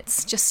 4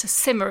 minutes just to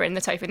simmer in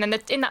the tofu. And then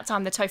in that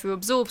time, the tofu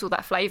absorbs all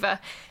that flavour,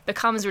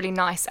 becomes really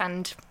nice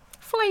and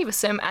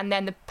flavoursome, and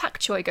then the pak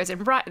choi goes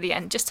in right at the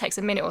end. Just takes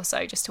a minute or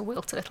so just to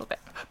wilt a little bit.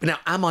 But now,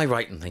 am I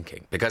right in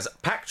thinking? Because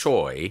pak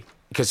choi,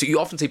 because you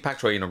often see pak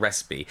choi in a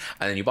recipe,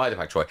 and then you buy the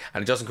pak choi,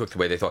 and it doesn't cook the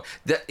way they thought.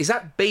 Is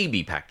that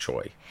baby pak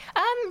choi?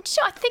 I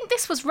think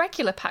this was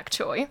regular pak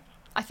choi.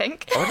 I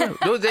think. Oh,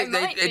 no,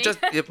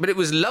 but it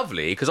was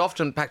lovely, because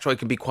often pak choi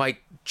can be quite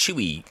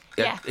chewy.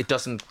 Yeah. It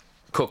doesn't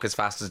cook as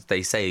fast as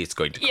they say it's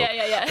going to cook.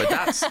 Yeah. But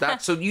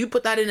that's so you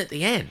put that in at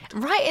the end.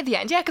 Right at the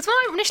end, yeah, because when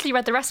I initially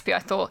read the recipe, I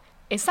thought,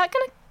 is that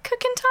going to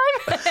cook in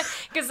time?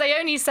 Because they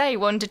only say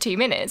 1 to 2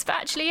 minutes. But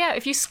actually, yeah,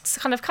 if you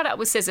kind of cut it up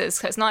with scissors,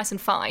 so it's nice and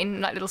fine,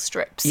 like little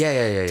strips.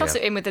 Toss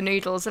it in with the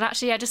noodles, and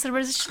actually, yeah, just the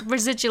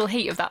residual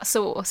heat of that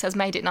sauce has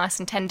made it nice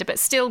and tender, but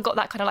still got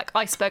that kind of like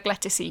iceberg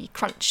lettucey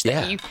crunch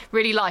that you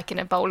really like in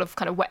a bowl of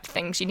kind of wet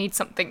things. You need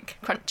something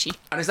crunchy.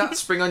 And is that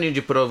spring onion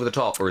you put over the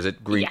top, or is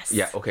it green? Yes.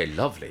 Yeah, okay,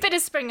 lovely. Bit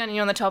of spring onion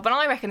on the top, and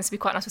I reckon this would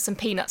be quite nice with some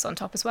peanuts on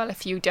top as well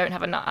if you don't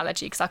have a nut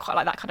allergy, because I quite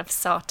like that kind of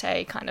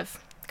satay kind of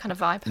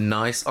vibe.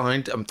 Nice.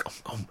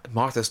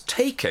 Martha's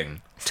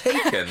taken.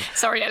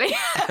 Sorry, Ellie.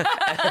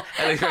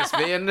 Ellie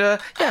crispy, and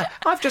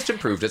I've just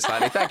improved it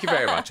slightly. Thank you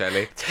very much,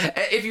 Ellie.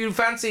 If you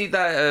fancy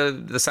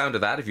the sound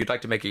of that, if you'd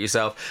like to make it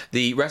yourself,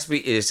 the recipe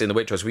is in the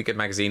Waitrose Weekend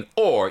magazine,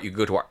 or you can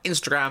go to our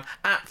Instagram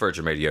at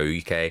Virgin Radio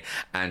UK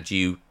and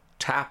you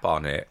tap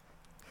on it.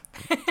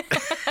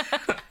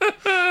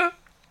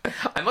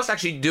 I must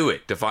actually do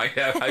it to find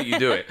out how you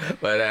do it.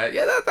 But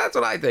that's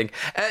what I think.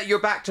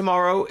 You're back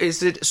tomorrow.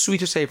 Is it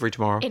sweet or savoury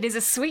tomorrow? It is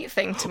a sweet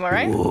thing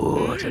tomorrow.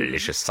 Ooh,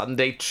 delicious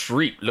Sunday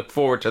treat. Look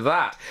forward to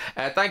that.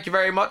 Thank you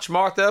very much,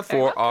 Martha,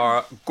 for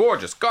our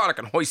gorgeous garlic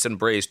and hoisin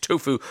braised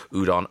tofu,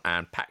 udon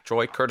and pak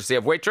choi, courtesy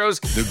of Waitrose.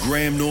 The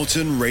Graham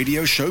Norton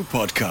Radio Show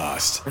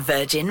Podcast.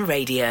 Virgin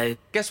Radio.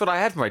 Guess what I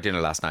had for my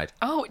dinner last night?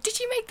 Oh, did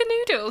you make the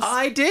noodles?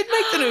 I did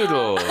make the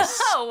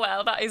noodles. Oh,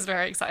 well, that is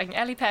very exciting.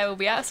 Ellie Pear will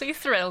be absolutely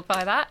thrilled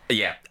by that.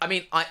 Yeah, I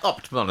mean, I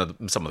upped some of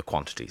the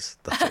quantities.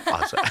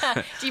 That's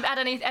all. Do you add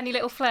any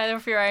little flair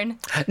of your own?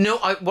 No,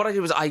 what I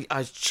did was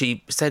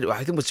she said,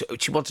 I think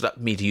she wanted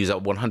me to use a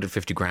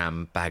 150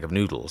 gram bag of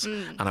noodles,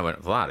 and I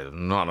went, well, that is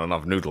not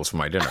enough noodles for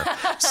my dinner.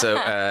 So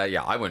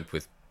I went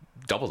with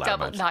double that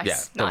amount. Nice. Yeah,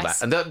 double nice.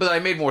 that. But I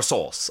made more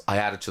sauce. I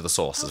added to the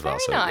sauce as well.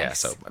 So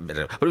nice. but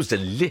it was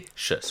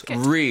delicious. Good.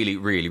 Really,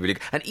 really, really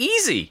good. And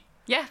easy.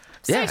 Yeah.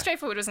 So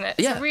straightforward, wasn't it?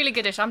 It's a really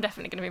good dish. I'm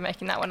definitely going to be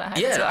making that one at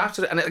home as well.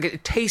 Absolutely. And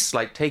it tastes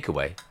like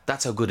takeaway.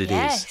 That's how good it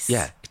is.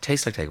 Yeah, it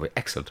tastes like takeaway.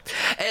 Excellent.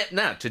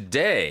 Now,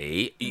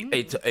 today,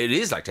 it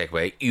is like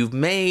takeaway. You've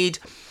made...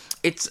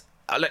 It's...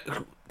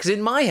 Because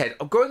in my head,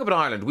 growing up in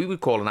Ireland, we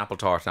would call an apple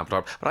tart.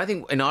 But I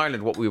think in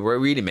Ireland, what we were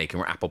really making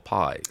were apple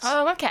pies.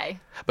 Oh, okay.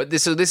 But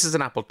this is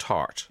an apple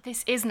tart.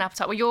 This is an apple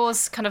tart. Well,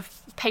 yours kind of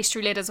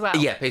pastry lid as well.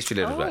 Yeah, pastry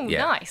lid as well.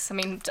 Yeah. Nice. I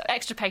mean,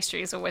 extra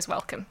pastry is always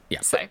welcome.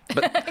 Yeah. So,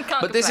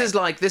 but this is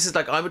like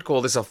I would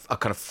call this a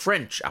kind of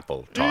French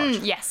apple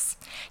tart.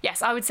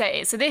 Yes, I would say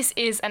it is. So this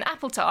is an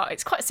apple tart.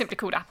 It's quite simply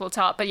called apple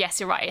tart, but yes,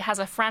 you're right. It has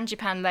a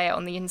frangipane layer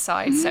on the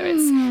inside, so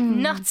it's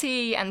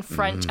nutty and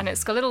French, and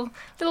it's got a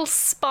little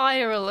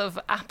spiral of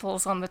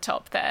apples on the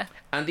top there.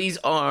 And these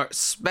are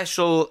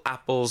special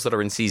apples that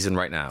are in season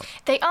right now.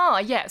 They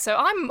are, yeah. So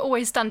I'm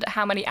always stunned at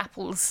how many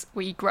apples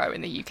we grow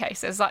in the UK.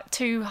 So there's like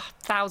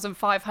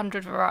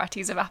 2,500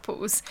 varieties of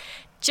apples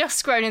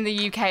just grown in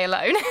the UK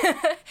alone.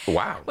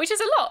 Wow. Which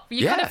is a lot.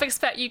 You kind of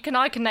expect,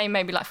 I can name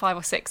maybe like 5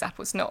 or 6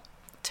 apples, not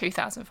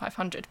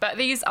 2,500. But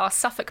these are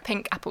Suffolk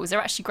pink apples.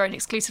 They're actually grown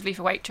exclusively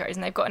for Waitrose,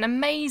 and they've got an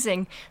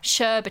amazing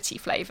sherbety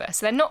flavour.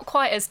 So they're not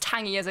quite as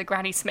tangy as a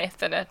Granny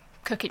Smith and a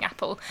cooking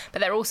apple, but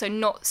they're also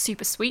not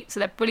super sweet, so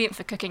they're brilliant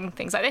for cooking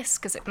things like this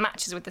because it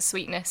matches with the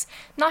sweetness.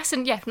 Nice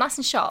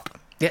and sharp.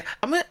 Yeah,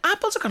 I mean,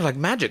 apples are kind of like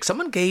magic.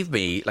 Someone gave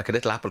me like a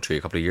little apple tree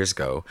a couple of years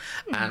ago,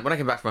 and when I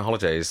came back from my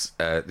holidays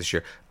this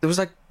year, there was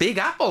like big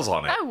apples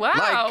on it. Oh,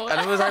 wow. And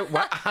I was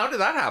like, how did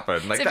that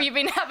happen? Like, so have you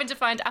been having to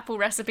find apple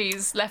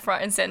recipes left,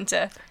 right and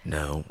centre?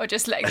 No. Or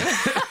just letting them,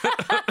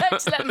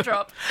 just let them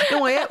drop?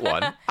 No, I ate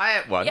one.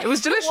 Yeah, it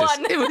was delicious.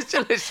 one. It was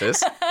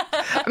delicious.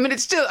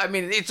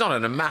 It's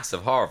not a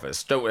massive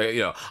harvest. Don't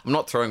I'm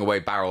not throwing away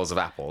barrels of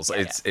apples.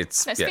 It's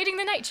feeding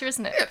the nature,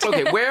 isn't it?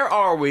 Okay, where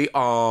are we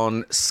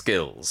on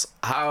skills?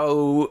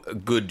 How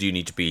good do you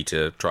need to be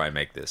to try and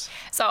make this?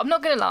 So I'm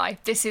not going to lie,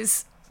 this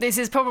is This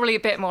is probably a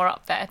bit more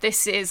up there.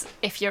 This is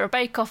if you're a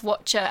Bake Off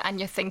watcher and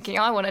you're thinking,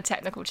 I want a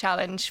technical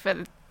challenge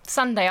for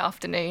Sunday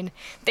afternoon,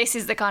 this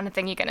is the kind of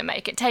thing you're going to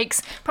make. It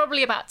takes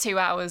probably about 2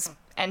 hours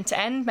end to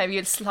end,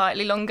 maybe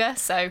slightly longer,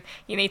 so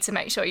you need to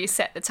make sure you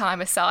set the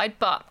time aside,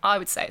 but I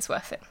would say it's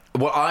worth it.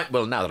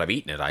 Well, now that I've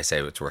eaten it, I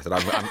say it's worth it.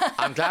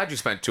 I'm glad you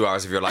spent 2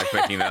 hours of your life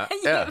making that.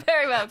 You're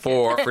very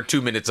welcome. For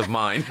 2 minutes of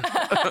mine.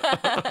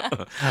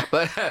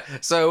 But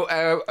so,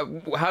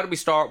 how do we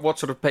start? What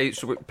sort of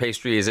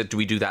pastry is it? Do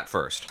we do that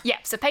first? Yeah,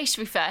 so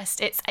pastry first.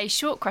 It's a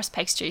short crust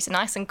pastry, so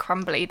nice and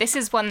crumbly. This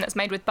is one that's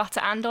made with butter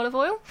and olive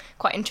oil,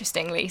 quite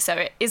interestingly. So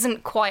it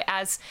isn't quite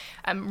as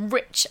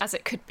rich as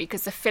it could be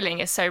because the filling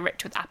is so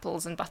rich with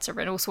apples and butter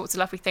and all sorts of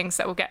lovely things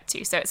that we'll get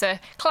to. So it's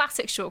a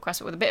classic short crust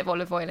but with a bit of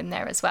olive oil in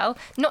there as well.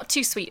 Not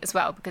too sweet as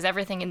well because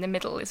everything in the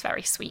middle is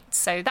very sweet.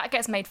 So that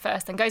gets made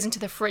first and goes into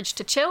the fridge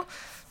to chill.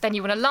 Then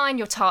you want to line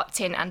your tart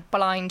tin and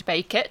blind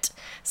bake it.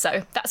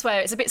 So that's where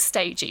it's a bit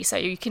stagey. So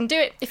you can do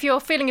it, if you're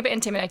feeling a bit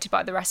intimidated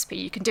by the recipe,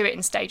 you can do it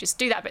in stages.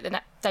 Do that bit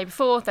the day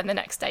before, then the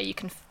next day you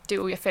can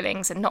do all your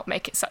fillings and not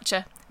make it such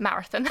a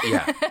marathon.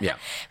 Yeah.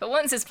 But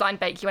once it's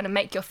blind baked, you want to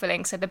make your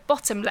filling. So the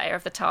bottom layer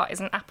of the tart is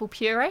an apple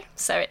puree.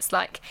 So it's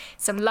like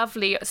some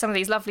of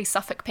these lovely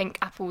Suffolk pink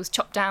apples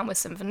chopped down with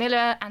some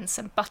vanilla and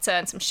some butter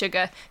and some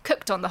sugar,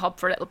 cooked on the hob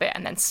for a little bit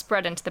and then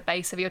spread into the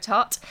base of your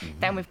tart. Mm-hmm.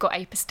 Then we've got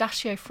a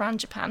pistachio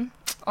frangipan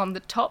on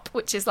the top,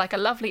 which is like a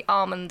lovely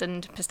almond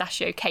and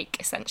pistachio cake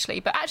essentially,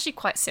 but actually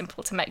quite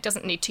simple to make.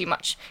 Doesn't need too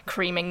much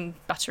creaming,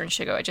 butter and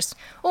sugar. It just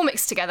all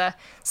mixed together.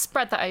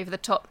 Spread that over the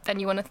top. Then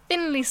you want to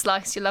thinly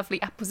slice your lovely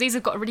apples. These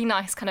have got a really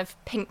nice kind of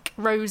pink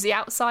rosy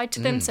outside to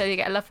them, so you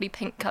get a lovely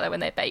pink colour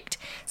when they're baked.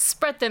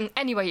 Spread them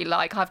any way you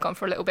like. I've gone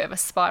for a little bit of a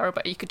spiral,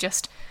 but you could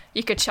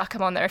chuck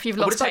them on there if you've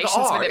lost patience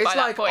with it by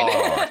that point.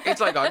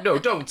 It's like art. No,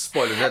 don't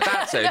spoil it at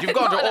that stage. You've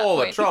gone to all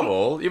the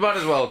trouble. You might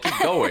as well keep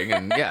going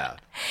and yeah.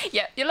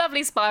 Yeah, your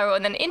lovely spiral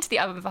and then into the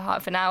oven for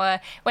half an hour.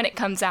 When it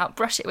comes out,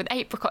 brush it with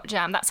apricot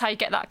jam. That's how you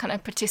get that kind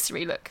of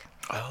patisserie look.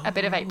 A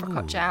bit of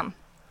apricot jam.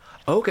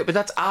 Okay, but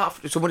that's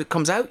after. So when it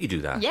comes out, you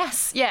do that?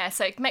 Yes, yeah.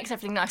 So it makes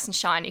everything nice and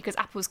shiny because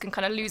apples can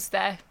kind of lose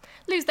their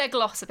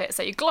gloss a bit.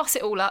 So you gloss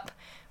it all up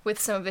with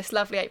some of this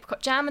lovely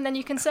apricot jam, and then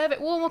you can serve it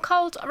warm or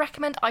cold. I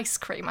recommend ice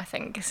cream, I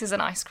think. This is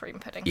an ice cream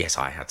pudding. Yes,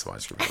 I had some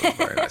ice cream. It was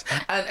very nice.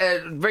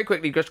 And very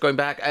quickly, just going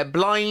back,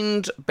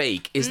 blind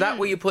bake, is that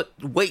where you put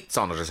weights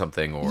on it or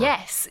something? Or?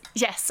 Yes.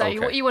 So Okay.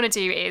 what you want to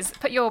do is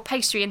put your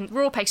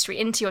raw pastry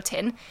into your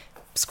tin,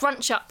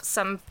 scrunch up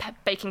some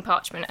baking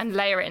parchment and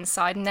layer it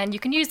inside, and then you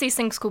can use these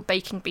things called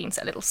baking beans,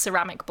 they're little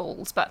ceramic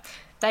balls, but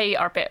they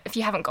are a bit, if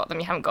you haven't got them,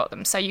 you haven't got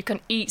them. So you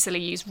can easily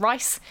use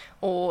rice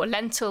or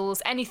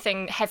lentils,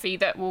 anything heavy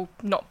that will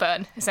not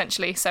burn,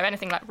 essentially. So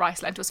anything like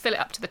rice, lentils, fill it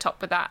up to the top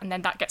with that, and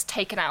then that gets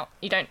taken out.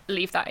 You don't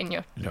leave that in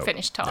your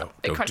finished tart.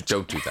 No,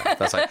 don't do that.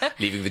 That's like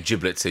leaving the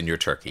giblets in your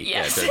turkey.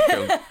 Yes.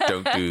 Yeah,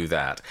 don't do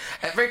that.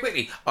 Very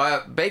quickly,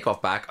 Bake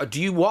Off back. Do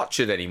you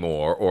watch it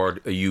anymore, or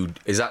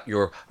is that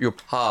your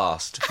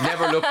past?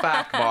 Never look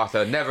back,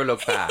 Martha. Never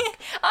look back.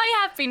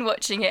 I have been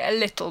watching it a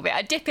little bit.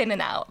 I dip in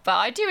and out, but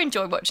I do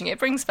enjoy watching it. It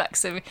brings back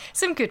some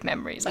good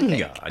memories, I think.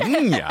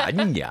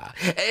 Yeah.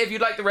 If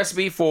you'd like the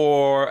recipe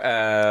for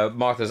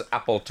Martha's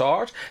apple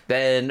tart,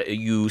 then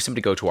you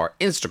simply go to our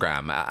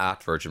Instagram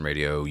at Virgin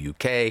Radio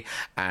UK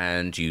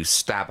and you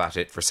stab at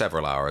it for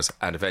several hours,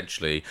 and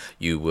eventually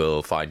you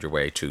will find your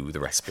way to the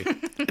recipe.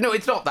 No,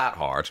 it's not that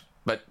hard,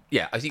 but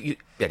yeah, I think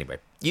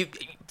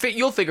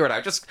you'll figure it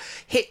out.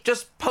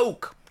 Just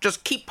poke.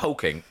 Just keep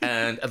poking,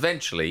 and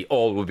eventually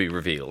all will be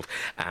revealed,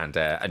 and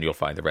you'll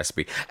find the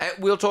recipe.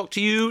 We'll talk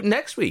to you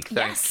next week.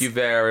 Thank you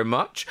very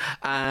much.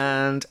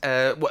 And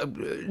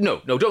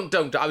no,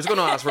 don't. I was going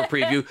to ask for a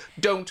preview.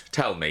 Don't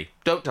tell me.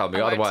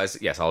 Otherwise,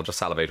 yes, I'll just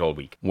salivate all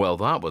week. Well,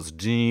 that was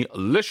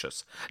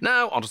delicious.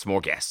 Now, on to some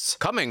more guests.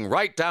 Coming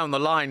right down the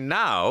line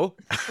now.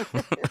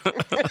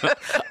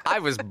 I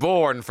was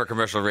born for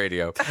commercial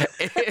radio.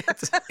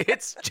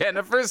 It's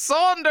Jennifer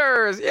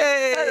Saunders.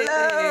 Yay!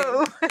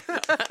 Hello.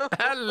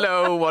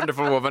 Hello,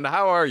 wonderful woman.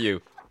 How are you?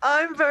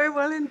 I'm very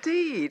well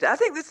indeed. I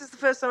think this is the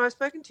first time I've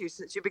spoken to you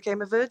since you became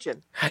a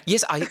virgin.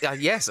 Yes,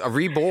 yes, a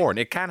reborn.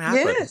 It can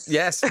happen.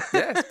 Yes.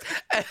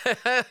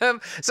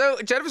 So,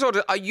 Jennifer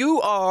Saunders,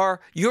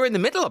 you're in the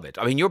middle of it.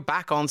 I mean, you're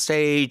back on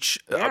stage.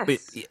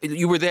 Yes.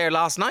 You were there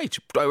last night.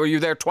 Or were you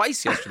there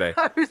twice yesterday?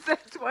 I was there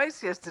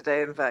twice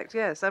yesterday, in fact.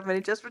 Yes, I've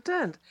only just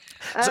returned.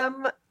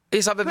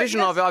 Yes, I have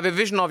a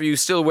vision of you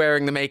still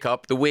wearing the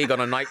makeup, the wig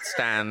on a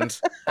nightstand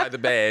by the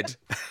bed.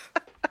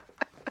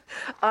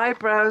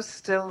 Eyebrows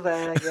still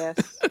there,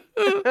 yes.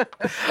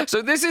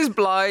 So this is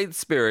Blithe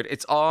Spirit.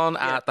 It's on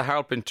at the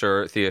Harold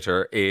Pinter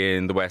Theatre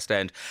in the West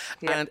End.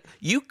 Yep. And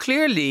you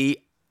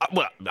clearly,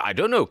 well, I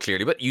don't know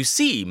clearly, but you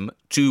seem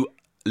to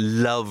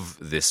love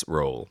this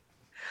role.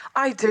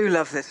 I do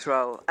love this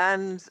role,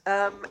 and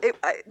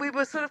we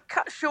were sort of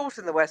cut short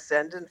in the West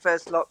End in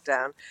first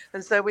lockdown,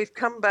 and so we've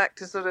come back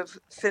to sort of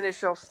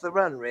finish off the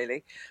run,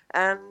 really.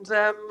 And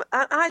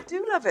I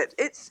do love it.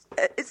 It's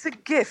a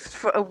gift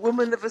for a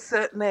woman of a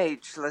certain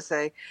age, shall I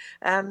say,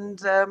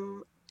 and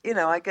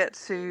I get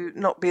to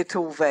not be at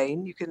all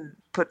vain. You can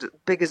put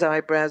big as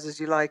eyebrows as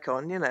you like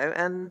on,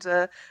 and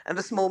a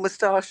small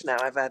moustache now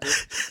I've added.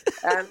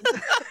 And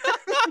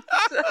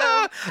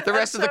the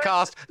rest of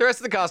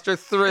the cast are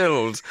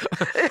thrilled.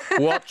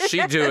 What's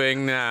she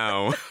doing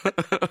now?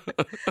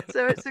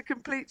 So it's a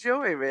complete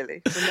joy,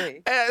 really, for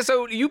me.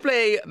 So you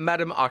play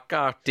Madame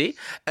Moriarty,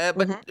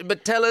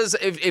 but tell us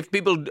if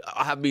people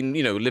have been,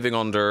 living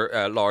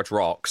under large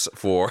rocks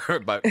for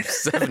about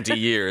 70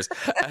 years.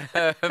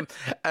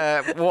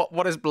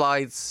 What is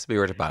Blythe's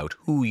Spirit about?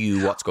 Who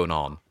you? What's going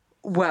on?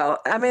 Well,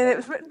 I mean, it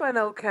was written by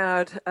Noel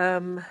Coward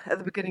at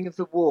the beginning of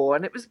the war,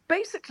 and it was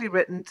basically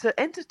written to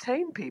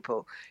entertain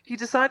people. He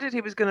decided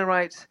he was going to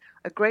write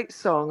a great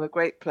song, a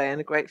great play,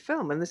 and a great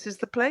film, and this is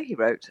the play he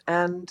wrote.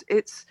 And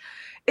it's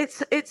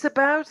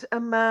about a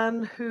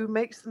man who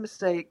makes the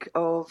mistake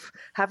of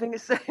having a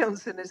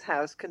séance in his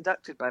house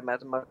conducted by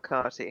Madame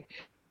Moriarty,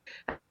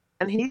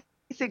 and he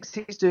thinks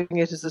he's doing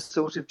it as a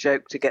sort of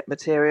joke to get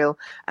material,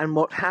 and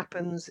what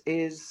happens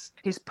is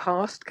his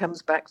past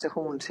comes back to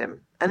haunt him,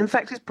 and in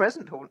fact his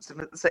present haunts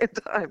him at the same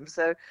time.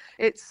 So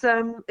it's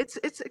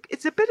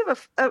a bit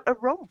of a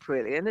romp,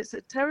 really, and it's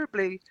a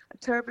terribly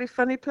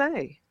funny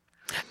play.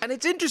 And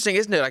it's interesting,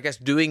 isn't it, I guess,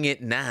 doing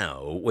it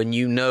now when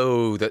you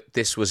know that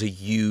this was a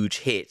huge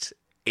hit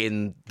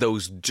in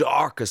those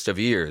darkest of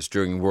years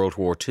during World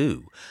War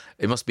II.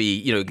 It must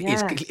be,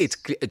 Yes. it's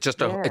just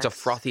it's a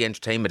frothy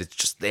entertainment. It's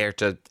just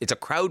it's a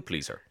crowd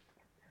pleaser.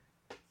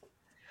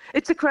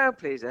 It's a crowd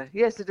pleaser.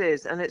 Yes, it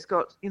is. And it's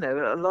got,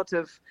 a lot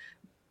of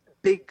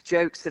big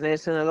jokes in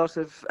it and a lot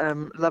of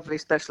lovely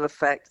special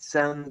effects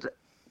and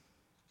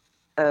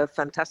a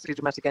fantastically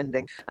dramatic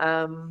ending.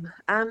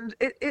 And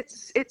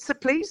it's a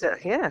pleaser.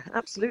 Yeah,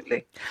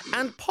 absolutely.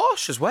 And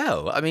posh as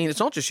well. I mean,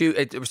 it's not just you.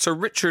 Sir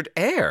Richard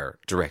Eyre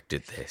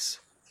directed this.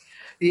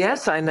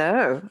 Yes, I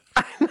know.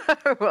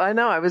 I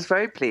know. I was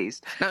very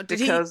pleased. Now, did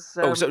because,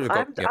 he?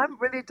 I've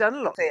really done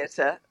a lot of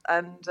theatre,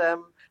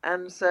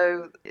 and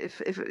so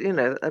if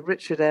a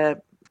Richard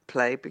Eyre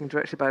play being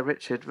directed by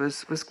Richard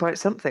was quite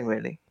something,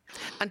 really.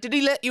 And did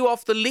he let you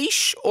off the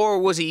leash, or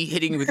was he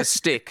hitting you with a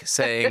stick,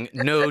 saying,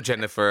 "No,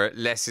 Jennifer,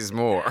 less is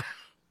more"?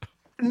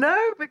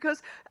 No,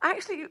 because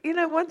actually,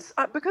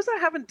 because I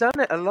haven't done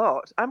it a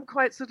lot, I'm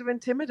quite sort of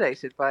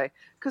intimidated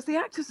because the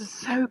actors are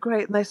so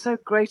great and they're so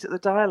great at the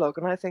dialogue,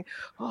 and I think,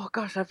 oh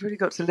gosh, I've really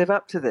got to live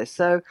up to this.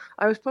 So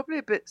I was probably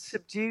a bit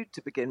subdued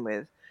to begin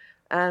with,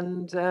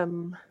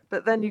 and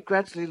but then you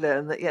gradually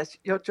learn that yes,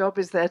 your job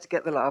is there to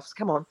get the laughs.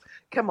 Come on,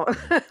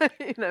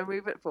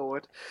 move it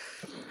forward.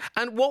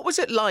 And what was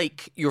it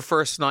like your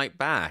first night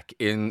back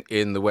in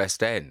the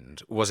West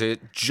End? Was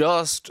it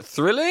just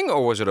thrilling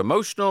or was it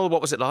emotional?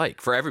 What was it like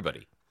for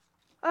everybody?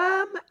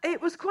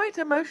 It was quite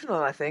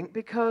emotional, I think,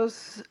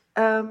 because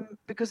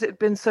it had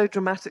been so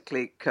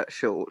dramatically cut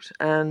short,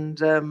 and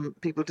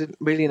people didn't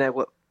really know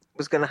what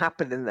was going to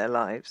happen in their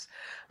lives.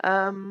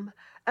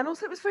 And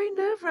also it was very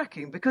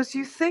nerve-wracking because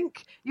you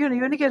think, you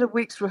only get a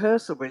week's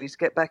rehearsal really to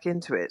get back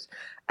into it.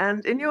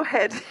 And in your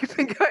head, you've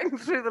been going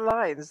through the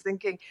lines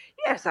thinking,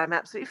 yes, I'm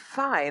absolutely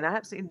fine. I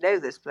absolutely know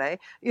this play,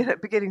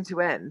 beginning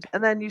to end.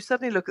 And then you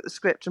suddenly look at the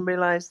script and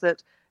realise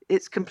that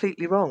it's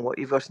completely wrong what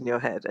you've got in your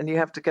head, and you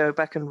have to go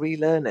back and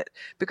relearn it.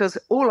 Because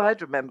all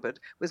I'd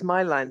remembered was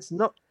my lines,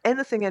 not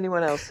anything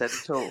anyone else said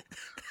at all.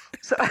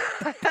 So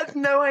I had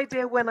no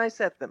idea when I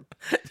said them.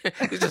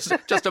 It's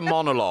just a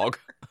monologue.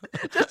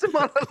 Just a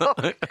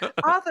monologue.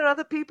 Are there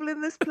other people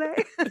in this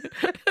play?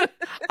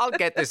 I'll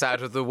get this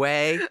out of the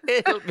way.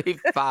 It'll be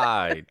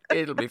fine.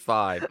 It'll be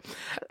fine.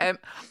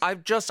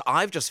 I've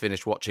just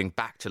finished watching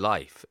Back to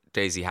Life,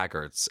 Daisy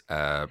Haggard's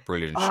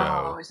brilliant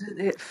show. Oh,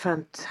 isn't it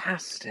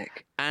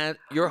fantastic? And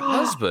your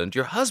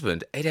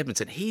husband, Ed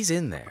Edmondson, he's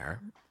in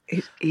there.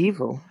 He's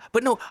evil.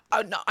 But no,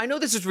 I know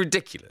this is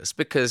ridiculous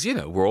because,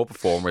 we're all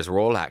performers, we're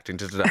all acting.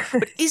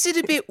 But is it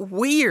a bit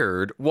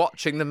weird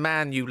watching the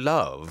man you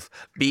love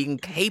being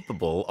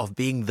capable of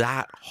being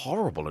that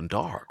horrible and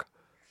dark?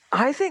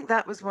 I think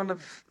that was one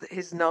of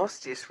his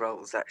nastiest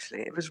roles,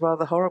 actually. It was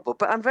rather horrible.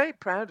 But I'm very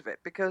proud of it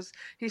because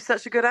he's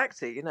such a good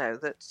actor,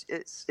 that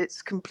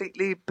it's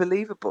completely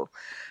believable.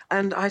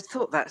 And I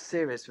thought that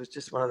series was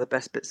just one of the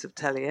best bits of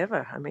telly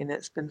ever. I mean,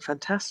 it's been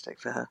fantastic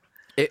for her.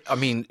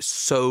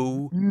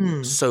 So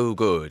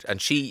good.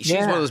 And she's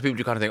one of those people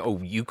you kind of think, oh,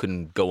 you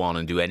can go on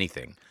and do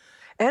anything.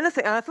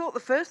 Anything. And I thought the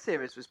first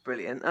series was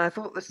brilliant. And I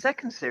thought the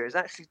second series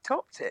actually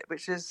topped it,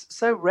 which is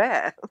so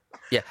rare.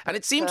 Yeah. And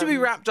it seemed to be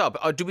wrapped up.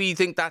 Do we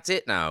think that's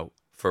it now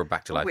for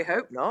Back to Life? We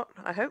hope not.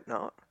 I hope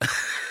not.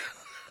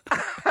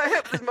 I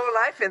hope there's more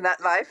life in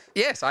that life.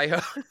 Yes, I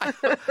hope.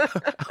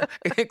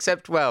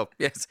 Except,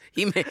 yes,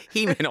 he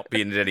may not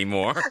be in it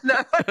anymore. No,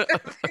 I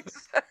don't think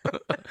so.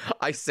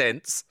 I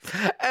sense.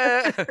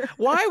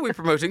 Why are we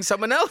promoting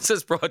someone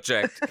else's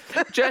project?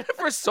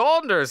 Jennifer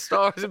Saunders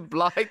stars in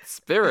Blithe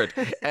Spirit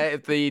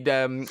at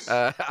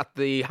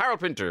the Harold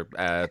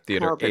Pinter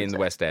Theatre in the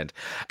West End.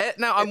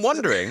 Now, I'm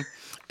wondering...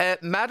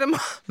 Madam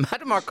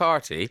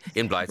Moriarty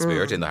in Blithe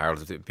Spirit in the Harold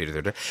Pinter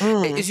Theatre,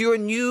 is your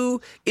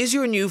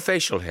new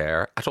facial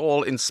hair at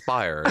all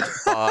inspired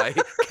by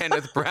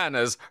Kenneth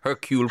Branagh's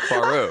Hercule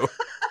Poirot?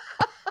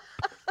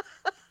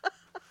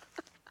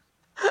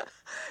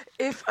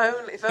 If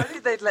only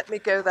they'd let me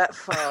go that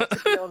far, to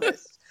be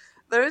honest.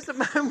 There is a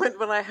moment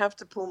when I have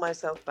to pull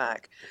myself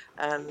back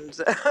and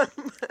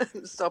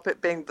stop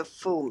it being the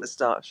full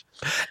moustache.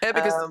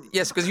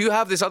 Because you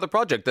have this other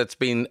project that's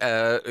been,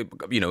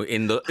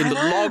 in the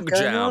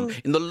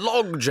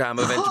logjam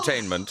of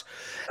entertainment.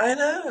 I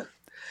know.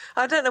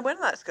 I don't know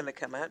when that's going to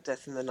come out,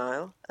 Death in the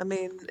Nile. I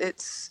mean,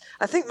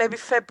 I think maybe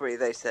February,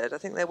 they said. I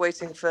think they're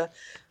waiting for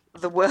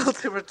the world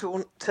to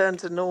return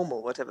to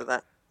normal, whatever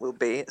that will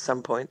be at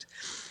some point.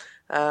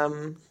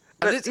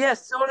 But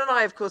yes, Dawn and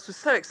I, of course, were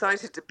so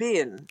excited to be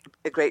in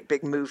a great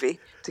big movie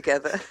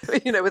together,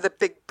 with a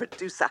big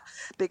producer,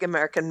 big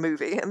American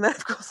movie. And then,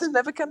 of course, it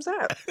never comes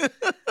out.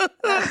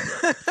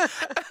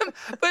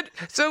 But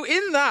so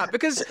in that,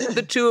 because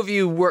the two of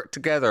you work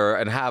together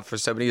and have for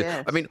so many years,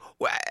 yes. I mean,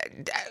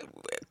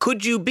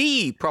 could you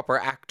be proper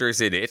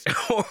actors in it?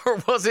 Or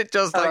was it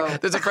just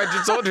like there's a French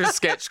and Saunders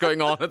sketch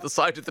going on at the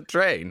side of the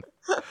train?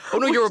 Oh,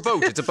 no, you're a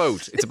boat. It's a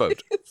boat. It's a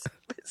boat.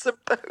 It's a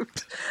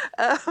boat.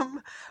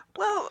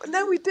 Well,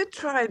 no, we did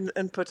try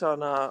and put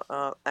on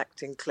our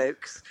acting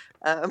cloaks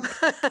and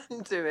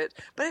do it.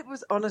 But it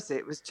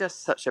was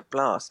just such a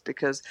blast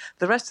because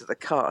the rest of the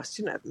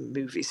cast,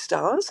 movie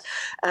stars.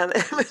 And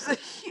it was a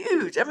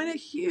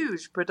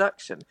huge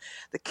production.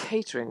 The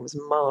catering was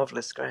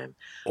marvellous, Graham.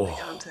 I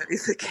can't tell you,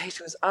 the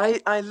catering was...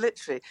 I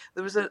literally...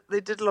 They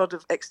did a lot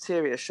of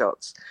exterior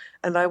shots.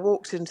 And I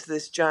walked into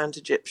this giant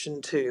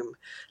Egyptian tomb,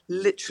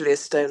 literally a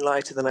stone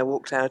lighter than I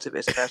walked out of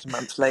it about a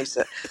month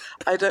later.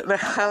 I don't know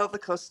how the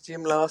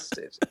costume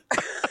lasted.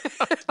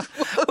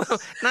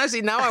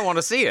 Now I want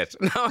to see it.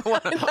 Now I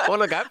want to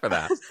look out for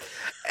that.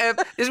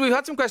 We've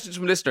had some questions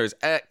from listeners.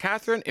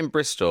 Catherine in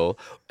Bristol,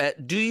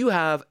 do you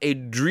have a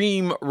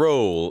dream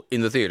role in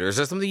the theatre? Is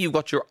there something you've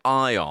got your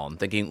eye on,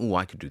 thinking,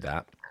 I could do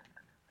that?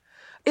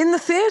 In the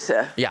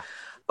theatre? Yeah.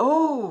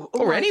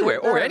 Or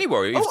anywhere.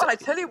 I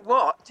tell you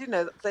what,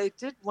 they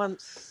did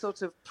once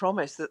sort of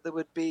promise that there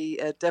would be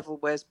a Devil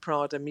Wears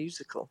Prada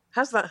musical.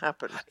 Has that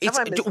happened?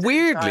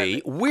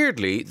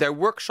 Weirdly, they're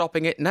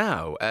workshopping it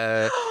now.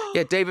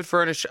 David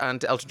Furnish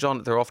and Elton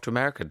John, they're off to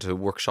America to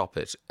workshop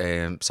it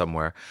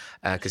somewhere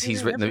because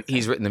he's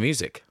written the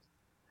music.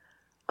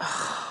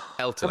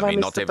 Elton,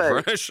 not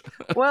David Furnish.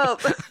 Well...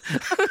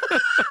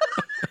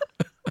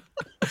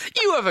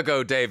 You have a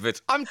go,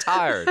 David. I'm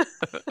tired.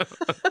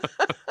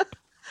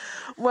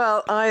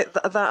 Well, I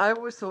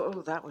always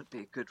thought, that would be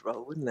a good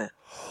role, wouldn't it?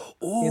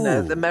 Ooh.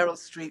 The Meryl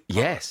Streep part.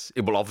 Yes.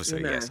 Well,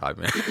 obviously, yes. I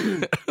mean,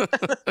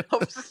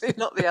 obviously,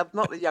 not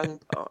the young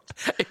part.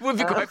 It would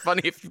be quite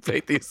funny if you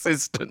played the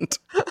assistant.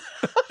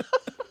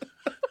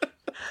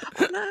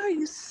 Now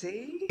you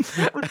see,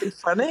 that would be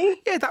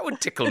funny. Yeah, that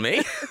would tickle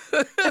me.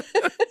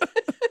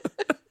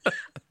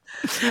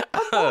 And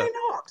why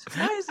not?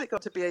 Why has it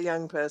got to be a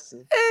young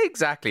person?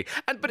 Exactly.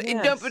 But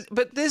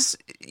this,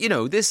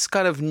 this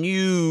kind of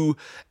new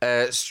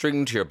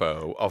string to your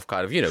bow of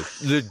kind of,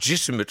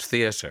 legitimate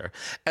theatre.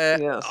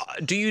 Yes.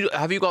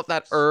 Have you got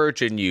that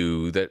urge in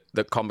you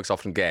that comics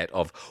often get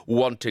of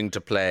wanting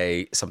to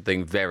play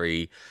something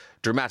very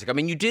dramatic? I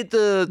mean, you did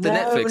the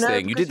Netflix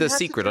thing. You did The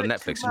Secret on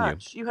Netflix,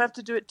 didn't you? You have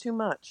to do it too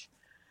much.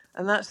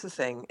 And that's the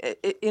thing.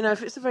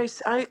 If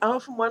it's I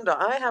often wonder,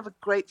 I have a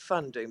great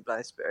fun doing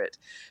Blithe Spirit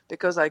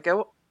because I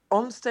go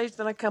on stage,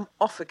 then I come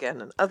off again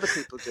and other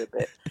people do a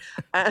bit.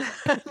 And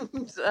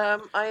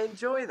I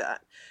enjoy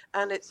that.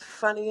 And it's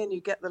funny and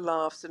you get the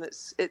laughs and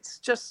it's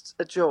just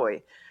a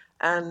joy.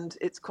 And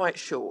it's quite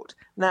short.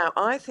 Now,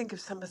 I think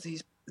of some of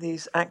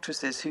these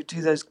actresses who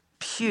do those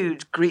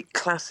huge Greek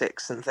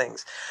classics and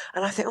things,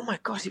 and I think, oh my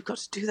God, you've got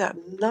to do that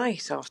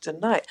night after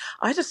night.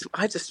 I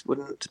just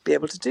wouldn't be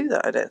able to do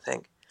that, I don't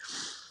think.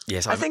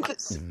 Yes, I think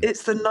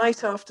it's the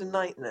night after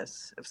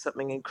nightness of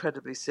something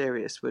incredibly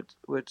serious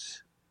would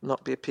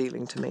not be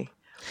appealing to me.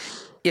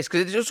 Yes,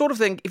 because it's the sort of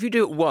thing, if you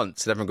do it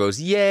once and everyone goes,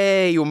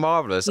 yay, you're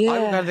marvellous, I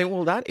would kind of think,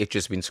 well, that it's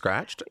just been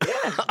scratched. Yeah,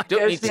 I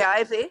don't need the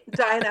ivy,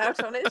 dine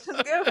out on it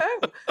and go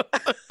home.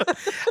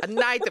 A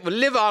night that will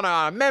live on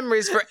our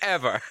memories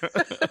forever.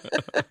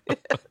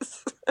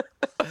 Yes.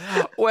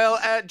 Well,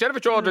 Jennifer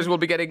Saunders will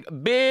be getting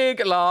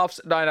big laughs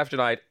night after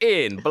night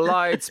in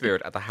Blithe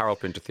Spirit at the Harold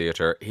Pinter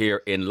Theatre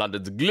here in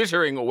London's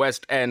glittering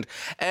West End.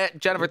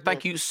 Jennifer,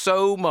 thank you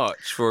so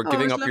much for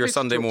giving up your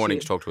Sunday morning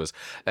to talk to us.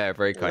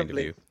 Very kind of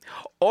you.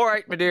 All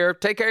right, my dear.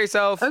 Take care of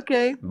yourself.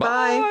 Okay.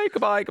 Bye.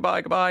 Goodbye.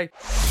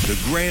 The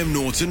Graham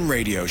Norton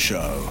Radio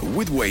Show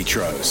with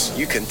Waitrose.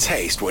 You can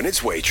taste when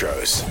it's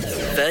Waitrose.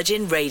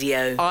 Virgin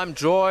Radio. I'm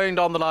joined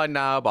on the line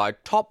now by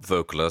top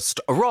vocalist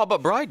Rob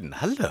Brydon.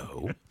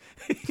 Hello.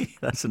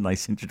 That's a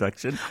nice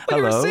introduction. Well,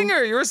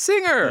 Hello. You're a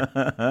singer.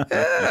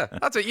 Yeah,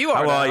 that's what you are.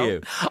 How now. are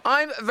you?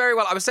 I'm very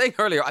well. I was saying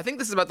earlier, I think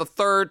this is about the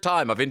third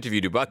time I've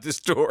interviewed you about this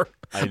tour.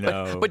 I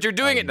know. But you're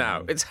doing it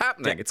now. It's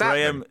happening. It's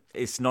happening. Graham,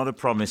 it's not a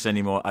promise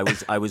anymore.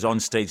 I was on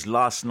stage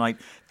last night,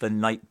 the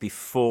night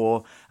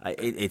before.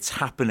 It's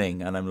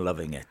happening, and I'm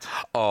loving it.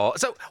 Oh,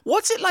 so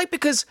what's it like?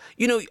 Because,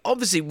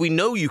 obviously we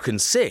know you can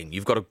sing.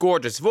 You've got a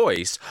gorgeous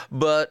voice,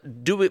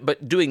 but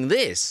doing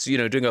this,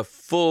 doing a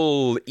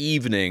full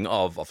evening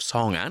of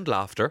song and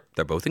laughter,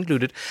 they're both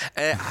included.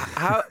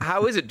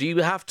 How is it? Do you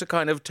have to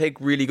kind of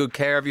take really good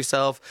care of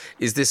yourself?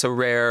 Is this a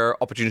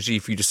rare opportunity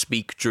for you to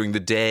speak during the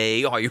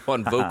day? Are you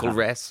on vocal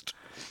rest?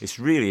 It's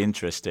really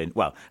interesting.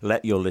 Well,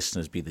 let your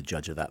listeners be the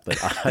judge of that,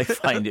 but I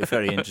find it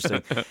very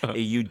interesting.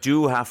 You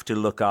do have to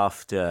look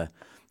after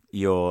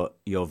your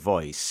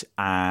voice,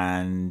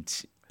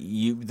 and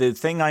the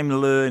thing I'm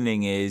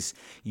learning is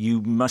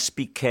you must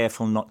be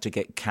careful not to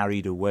get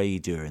carried away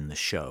during the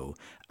show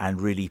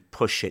and really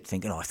push it,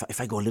 thinking, if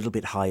I go a little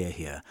bit higher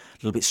here, a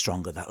little bit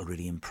stronger, that'll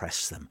really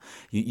impress them.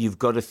 You've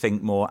got to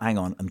think more, hang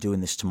on, I'm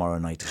doing this tomorrow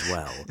night as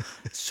well.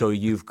 So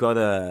you've got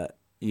to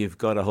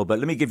hold. But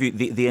let me give you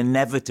the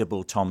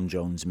inevitable Tom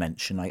Jones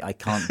mention. I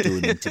can't do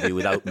an interview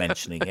without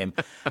mentioning him.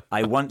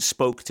 I once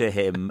spoke to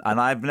him, and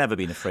I've never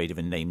been afraid of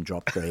a name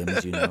drop, Graham,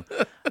 as you know.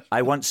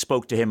 I once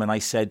spoke to him, and I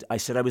said,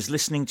 I was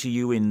listening to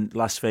you in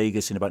Las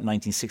Vegas in about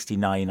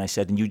 1969. I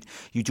said, and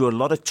you do a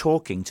lot of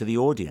talking to the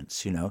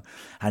audience,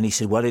 And he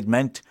said, well, it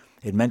meant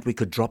we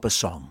could drop a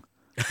song.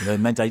 It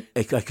meant I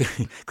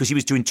because he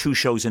was doing 2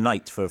 shows a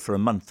night for a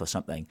month or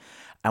something.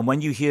 And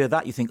when you hear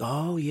that, you think,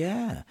 oh,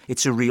 yeah,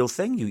 it's a real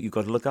thing. You've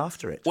got to look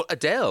after it. Well,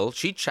 Adele,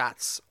 she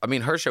chats. I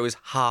mean, her show is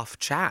half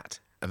chat.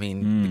 I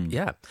mean,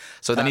 yeah.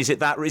 So and is it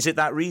that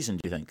reason,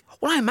 do you think?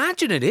 Well, I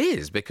imagine it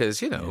is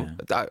because,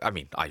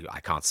 I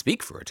can't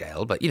speak for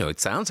Adele, but, it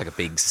sounds like a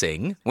big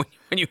sing when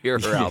you hear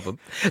her album.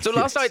 So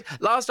last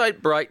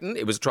night, Brydon,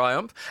 it was a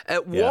triumph.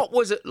 What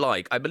was it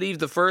like? I believe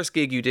the first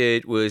gig you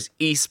did was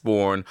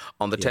Eastbourne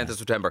on the 10th of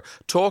September.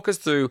 Talk us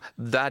through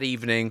that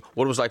evening,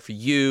 what it was like for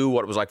you,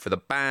 what it was like for the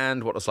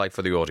band, what it was like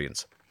for the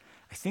audience.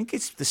 I think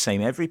it's the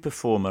same. Every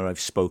performer I've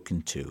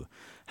spoken to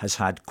has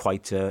had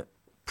quite a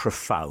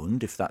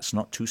profound, if that's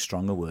not too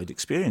strong a word,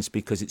 experience,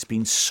 because it's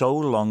been so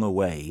long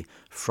away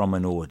from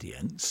an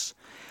audience.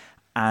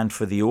 And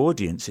for the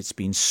audience, it's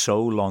been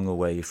so long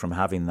away from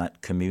having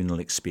that communal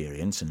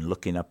experience and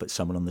looking up at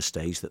someone on the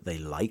stage that they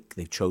like.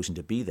 They've chosen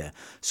to be there.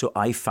 So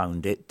I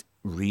found it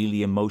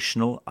really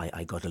emotional.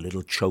 I got a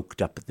little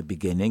choked up at the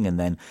beginning, and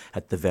then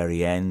at the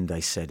very end I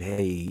said,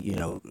 hey,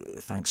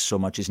 thanks so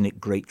much. Isn't it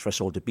great for us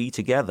all to be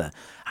together?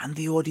 And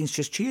the audience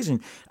just cheers.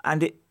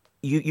 And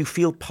you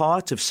feel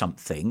part of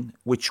something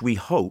which we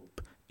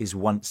hope is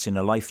once in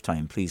a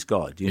lifetime, please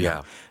God.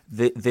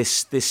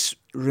 This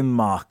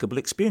remarkable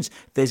experience.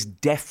 There's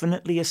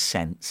definitely a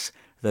sense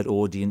that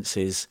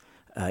audiences,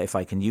 if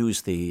I can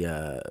use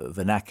the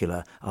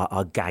vernacular,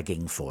 are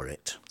gagging for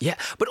it. Yeah,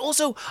 but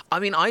also, I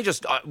mean,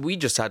 we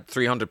just had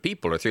 300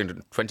 people or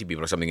 320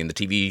 people or something in the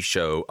TV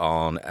show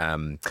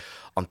on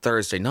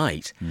Thursday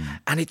night,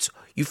 and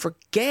you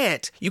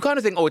forget, you kind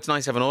of think, it's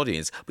nice to have an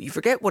audience, but you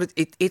forget what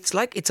it's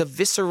like. It's a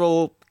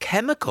visceral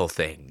chemical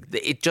thing.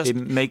 It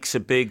makes a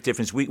big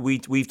difference.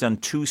 We've done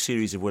 2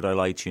 series of Would I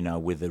Lie to You now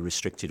with a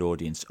restricted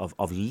audience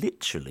of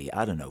literally,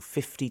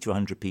 50 to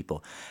 100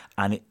 people,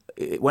 and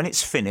when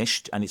it's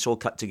finished and it's all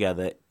cut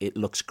together, it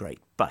looks great.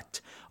 But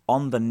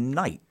on the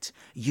night,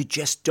 you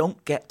just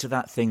don't get to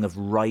that thing of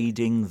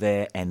riding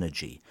their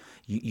energy.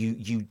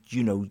 You're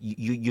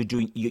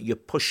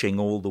pushing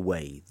all the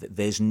way.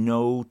 There's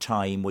no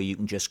time where you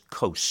can just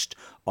coast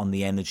on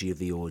the energy of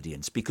the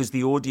audience, because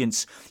the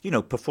audience,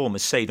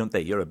 performers say, don't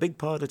they, you're a big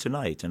part of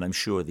tonight, and I'm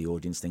sure the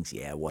audience thinks,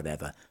 yeah,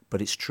 whatever,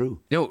 but it's true.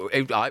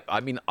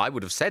 I mean, I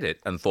would have said it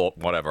and thought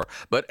whatever,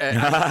 but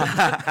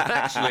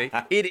actually,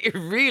 it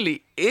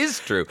really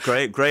is true.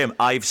 Graham,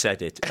 I've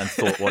said it and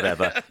thought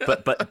whatever,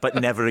 but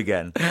never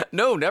again.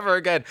 No, never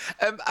again.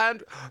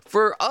 And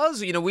for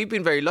us, we've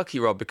been very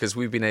lucky, Rob, because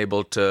we've been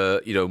able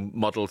to,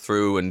 muddle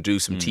through and do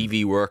some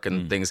TV work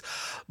and things.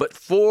 But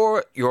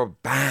for your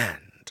band,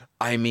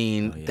 I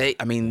mean,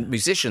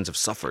 musicians have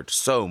suffered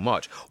so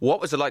much.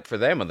 What was it like for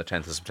them on the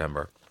 10th of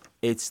September?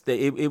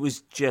 It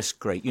was just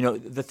great.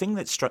 The thing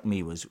that struck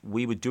me was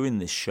we were doing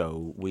this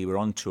show. We were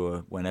on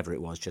tour whenever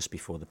it was, just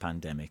before the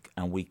pandemic,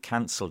 and we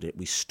cancelled it.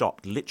 We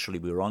stopped. Literally,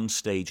 we were on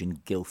stage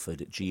in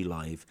Guildford at G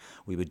Live.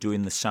 We were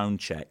doing the sound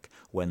check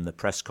when the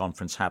press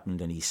conference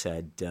happened, and he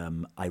said,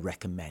 I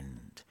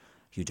recommend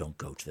you don't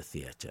go to the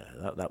theatre.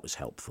 That was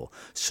helpful.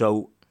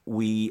 So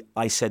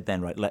I said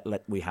then, right,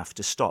 we have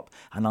to stop.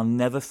 And I'll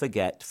never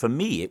forget, for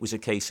me, it was a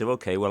case of,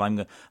 okay, well, I'm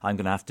going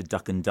to have to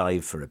duck and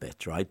dive for a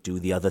bit, right? Do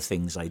the other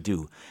things I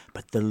do.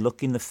 But the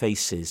look in the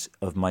faces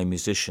of my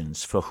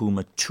musicians, for whom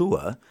a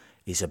tour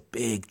is a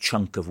big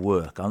chunk of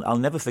work. I'll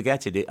never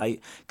forget it.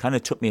 It kind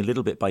of took me a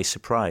little bit by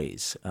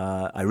surprise.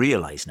 I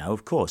realise now,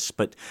 of course.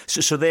 But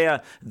so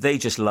they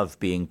just love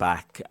being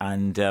back,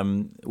 and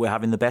we're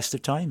having the best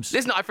of times.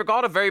 Listen, I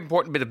forgot a very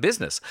important bit of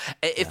business.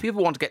 If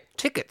people want to get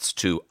tickets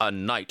to a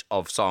night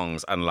of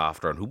songs and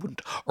laughter, and who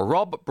wouldn't,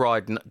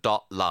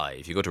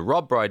 robbrydon.live. You go to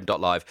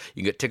robbrydon.live,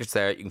 you can get tickets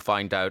there, you can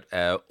find out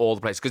all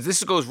the places. Because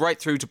this goes right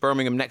through to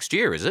Birmingham next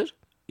year, is it?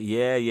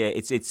 Yeah.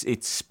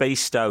 It's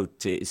spaced out.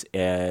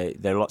 There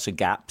are lots of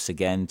gaps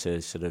again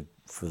to sort of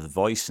for the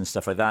voice and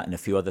stuff like that, and a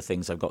few other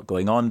things I've got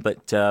going on.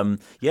 But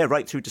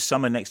right through to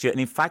summer next year. And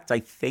in fact, I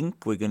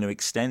think we're going to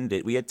extend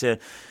it. We had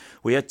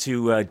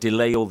to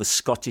delay all the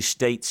Scottish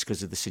dates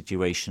because of the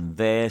situation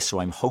there. So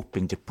I'm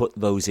hoping to put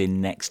those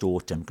in next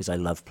autumn because I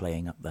love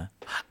playing up there.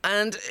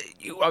 And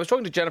I was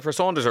talking to Jennifer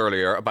Saunders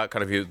earlier about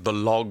kind of the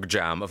log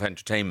jam of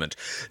entertainment.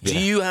 Do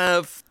you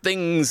have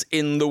things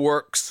in the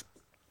works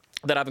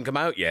that haven't come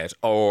out yet,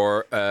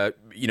 or are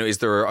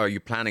you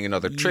planning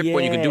another trip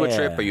when you can do a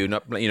trip? Are you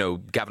not,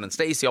 Gavin and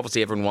Stacey?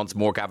 Obviously, everyone wants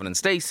more Gavin and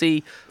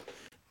Stacey.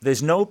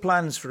 There's no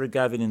plans for a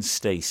Gavin and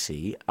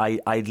Stacey.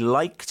 I'd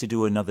like to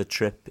do another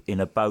trip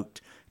in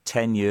about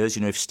 10 years.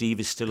 If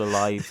Steve is still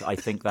alive, I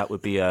think that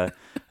would be a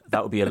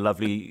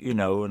lovely,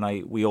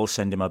 and we all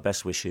send him our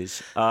best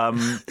wishes.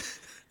 And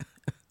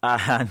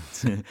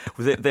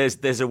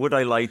there's a Would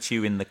I Lie to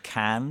You in the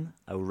can,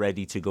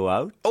 ready to go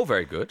out. Oh,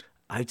 very good.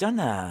 I've done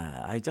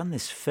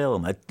this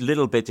film, a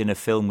little bit in a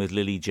film with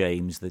Lily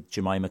James that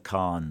Jemima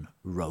Khan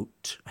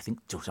wrote. I think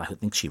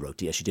she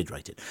wrote it. Yeah, she did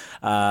write it.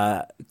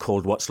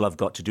 Called What's Love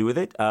Got to Do with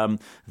It?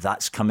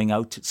 That's coming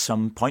out at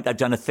some point. I've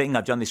done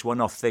this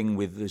one-off thing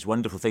with this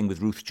wonderful thing with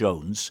Ruth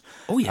Jones.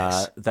 Oh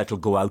yes, that'll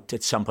go out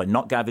at some point.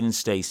 Not Gavin and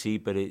Stacey,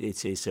 but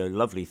it's a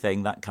lovely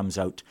thing that comes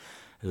out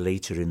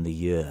later in the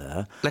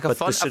year, like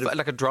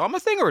a drama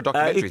thing or a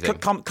documentary thing?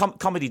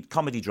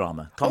 Comedy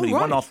drama,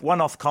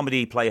 one-off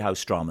comedy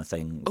playhouse drama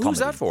thing. Who's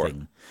that for?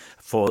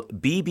 For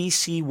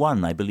BBC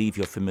One, I believe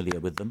you're familiar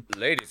with them.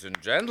 Ladies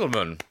and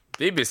gentlemen,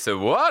 BBC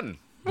One.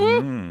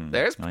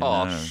 There's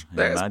posh.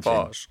 There's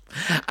posh.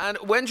 And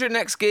when's your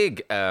next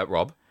gig,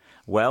 Rob?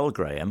 Well,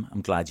 Graham,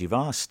 I'm glad you've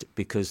asked,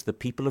 because the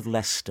people of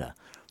Leicester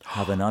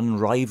have an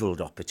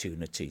unrivalled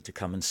opportunity to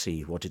come and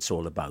see what it's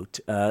all about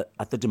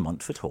at the De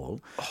Montfort Hall.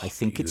 I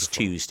think beautiful. It's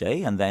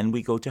Tuesday, and then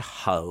we go to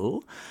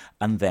Hull,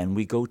 and then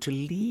we go to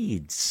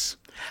Leeds.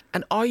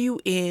 And are you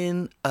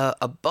in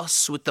a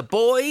bus with the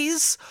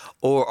boys,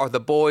 or are the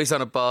boys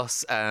on a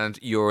bus and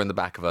you're in the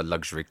back of a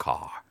luxury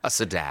car, a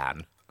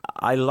sedan?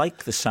 I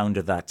like the sound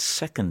of that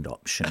second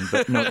option,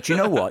 but no, do you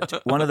know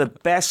what? One of the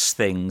best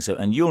things,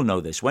 and you'll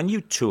know this, when you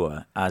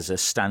tour as a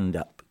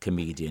stand-up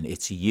comedian,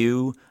 it's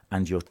you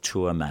and your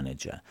tour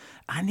manager.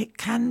 And it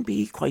can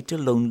be quite a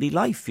lonely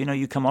life.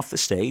 You come off the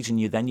stage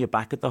and you're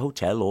back at the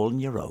hotel all on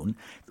your own.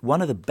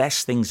 One of the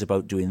best things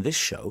about doing this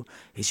show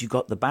is you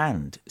got the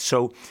band.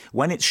 So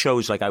when it's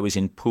shows like I was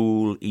in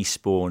Poole,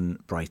 Eastbourne,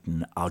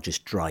 Brighton, I'll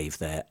just drive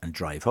there and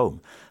drive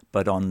home.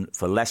 But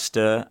for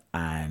Leicester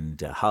and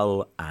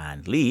Hull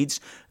and Leeds,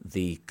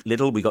 we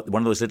got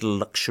one of those little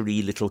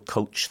luxury little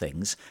coach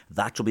things.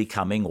 That'll be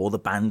coming, or the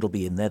band will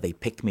be in there. They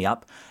pick me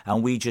up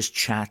and we just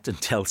chat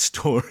and tell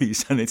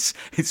stories, and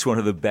it's one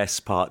of the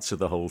best parts of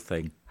the whole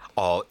thing.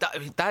 Oh,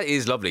 that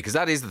is lovely, because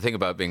that is the thing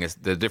about being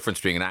the difference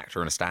between an actor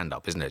and a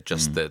stand-up, isn't it?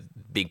 Just the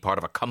being part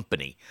of a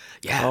company.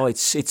 Yeah. Oh,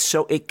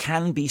 it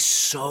can be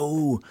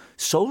so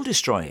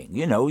soul-destroying.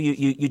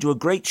 You do a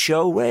great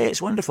show,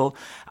 it's wonderful,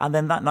 and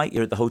then that night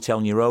you're at the hotel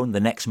on your own.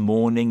 The next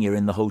morning you're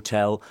in the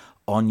hotel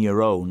on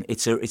your own.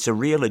 It's a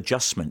real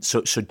adjustment.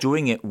 So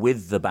doing it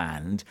with the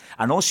band,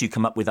 and also you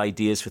come up with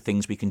ideas for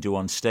things we can do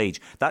on stage.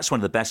 That's one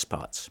of the best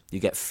parts. You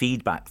get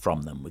feedback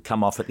from them. We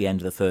come off at the end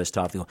of the first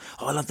half. They go,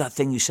 "Oh, I love that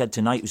thing you said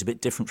tonight. It was a bit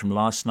different from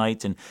last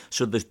night." And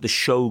so the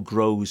show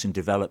grows and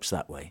develops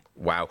that way.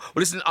 Wow. Well,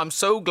 listen, I'm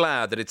so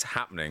glad that it's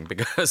happening,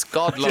 because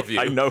God love you.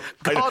 I know.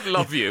 God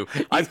love you.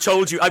 I've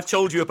told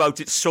you about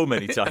it so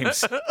many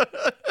times.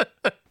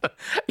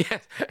 Yeah,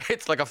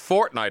 it's like a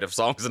fortnight of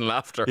songs and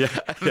laughter. Yeah,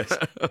 yes.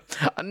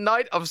 A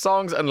night of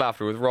songs and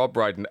laughter with Rob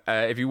Brydon.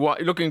 If you're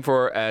looking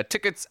for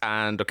tickets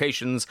and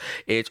occasions,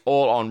 it's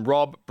all on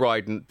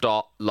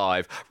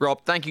robbrydon.live.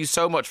 Rob, thank you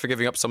so much for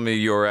giving up some of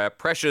your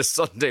precious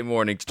Sunday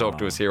morning to talk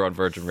to us here on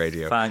Virgin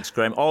Radio. Thanks,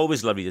 Graham.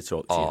 Always lovely to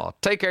talk to you.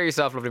 Take care of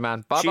yourself, lovely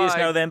man. Bye-bye. Cheers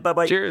now then.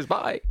 Bye-bye. Cheers.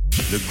 Bye.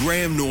 The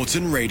Graham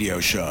Norton Radio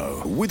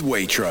Show with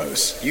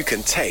Waitrose. You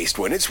can taste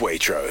when it's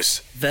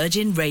Waitrose.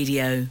 Virgin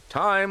Radio.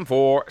 Time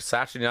for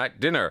Saturday night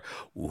dinner.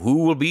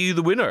 Who will be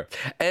the winner?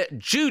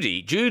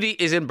 Judy. Judy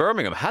is in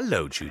Birmingham.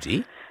 Hello,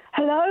 Judy.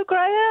 Hello,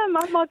 Graham.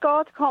 Oh, my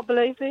God. I can't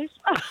believe this.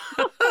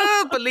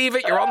 Believe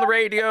it. You're on the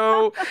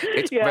radio.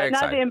 It's very exciting.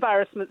 Now the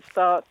embarrassment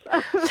starts.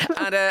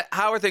 And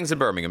how are things in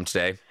Birmingham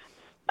today?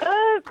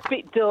 A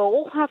bit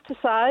dull, I have to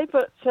say,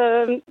 but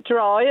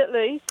dry at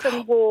least,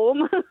 and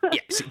warm.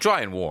 Yes,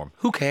 dry and warm.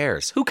 Who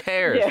cares? Who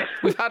cares? Yeah.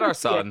 We've had our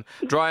sun.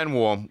 Dry and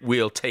warm.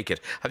 We'll take it.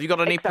 Have you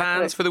got any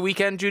plans for the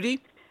weekend,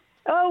 Judy?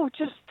 Oh,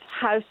 just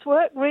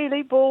housework,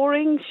 really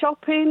boring,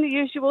 shopping, the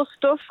usual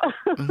stuff.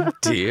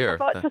 Dear. I'd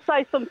like to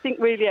say something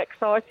really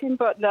exciting,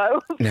 but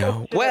no.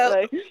 No.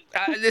 Well,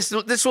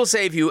 this will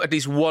save you at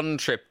least one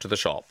trip to the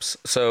shops.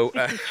 So,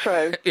 This is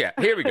true. Yeah,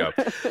 here we go.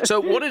 So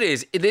what it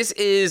is, this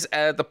is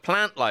the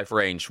Plant Life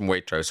range from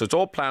Waitrose. So it's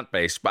all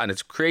plant-based, and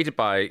it's created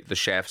by the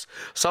chefs.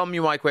 Some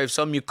you microwave,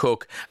 some you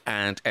cook,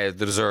 and the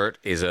dessert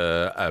is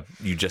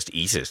you just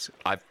eat it.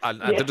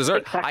 The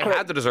dessert. Exactly. I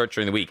had the dessert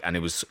during the week, and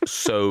it was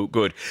so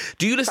good.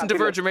 Do you listen to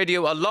Virgin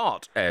Radio a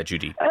lot,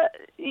 Judy?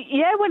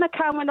 Yeah, when I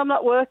can, when I'm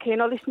not working,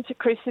 I listen to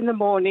Chris in the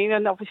morning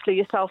and obviously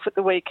yourself at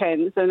the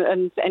weekends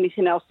and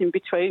anything else in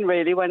between,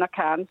 really, when I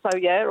can. So,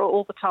 yeah,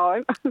 all the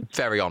time.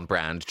 Very on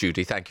brand,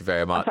 Judy. Thank you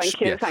very much. Thank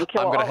you, Yeah. thank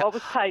you. I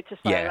was paid to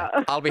say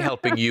that. I'll be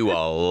helping you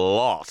a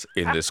lot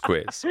in this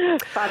quiz.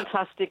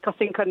 Fantastic. I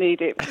think I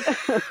need it.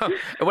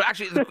 Well,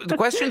 actually, the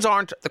questions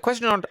aren't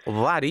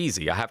that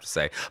easy, I have to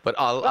say, but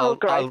I'll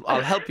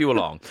help you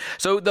along.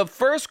 So the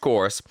first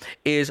course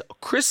is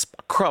crisp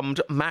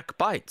crumbed mac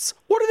bites.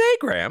 What are they,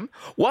 Graham?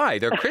 Why?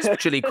 They're crisp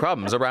chili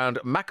crumbs around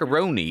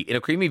macaroni in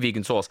a creamy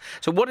vegan sauce.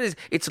 So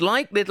it's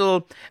like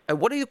little,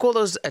 what do you call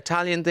those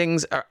Italian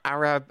things?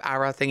 Ara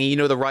thingy, you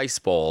know, the rice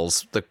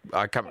balls,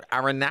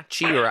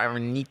 aranici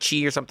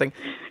or something?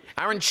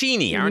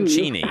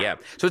 Arancini, yeah.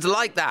 So it's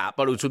like that,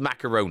 but it's with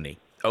macaroni.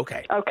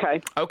 Okay.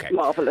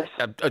 Marvellous.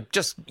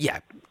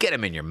 Get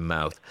them in your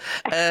mouth.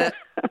 Here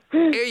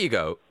you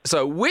go.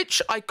 So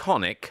which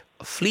iconic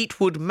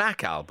Fleetwood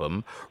Mac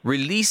album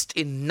released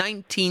in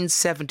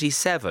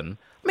 1977?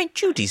 I mean,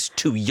 Judy's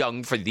too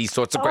young for these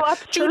sorts of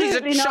questions. Judy's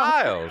a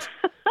child.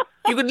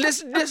 You can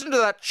listen to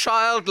that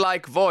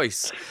childlike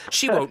voice.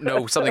 She won't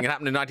know something that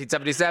happened in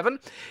 1977.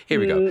 Here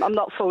we go. I'm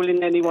not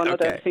fooling anyone, I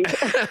don't think.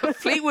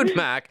 Fleetwood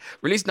Mac,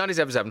 released in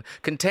 1977,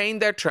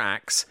 contained their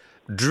tracks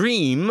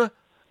Dream,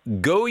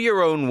 Go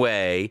Your Own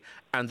Way,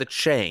 and The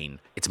Chain.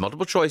 It's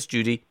multiple choice,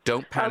 Judy.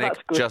 Don't panic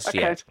just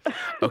yet.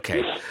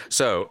 Okay,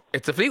 so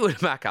it's the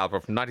Fleetwood Mac album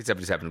from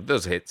 1977.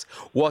 Those hits.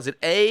 Was it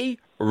A,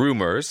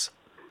 Rumours,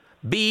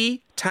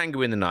 B,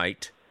 Tango in the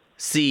Night,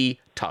 C,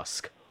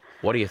 Tusk?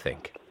 What do you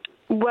think?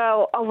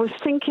 Well, I was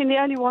thinking the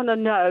only one I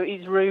know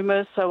is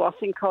Rumours, so I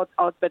think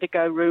I'd better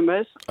go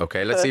Rumours.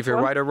 Okay, let's see if you're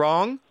right or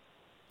wrong.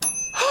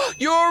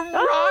 You're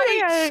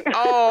right. Yeah.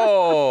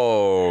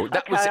 Oh,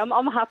 that was.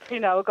 I'm happy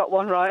now. I got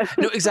one right.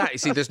 No, exactly.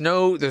 See, there's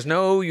no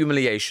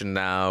humiliation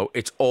now.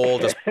 It's all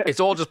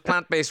just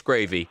plant-based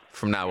gravy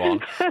from now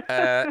on.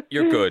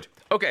 You're good.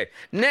 Okay,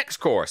 next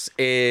course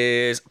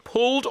is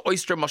pulled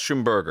oyster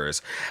mushroom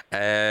burgers.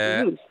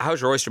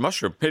 How's your oyster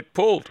mushroom? It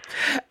pulled.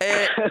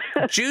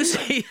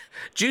 Juicy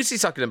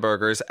succulent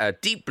burgers, a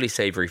deeply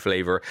savoury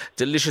flavour,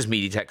 delicious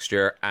meaty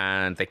texture,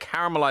 and they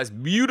caramelize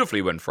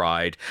beautifully when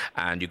fried,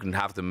 and you can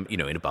have them, in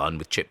a bun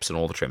with chips and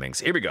all the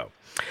trimmings. Here we go.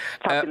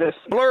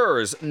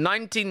 Blur's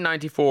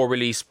 1994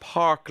 release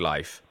Park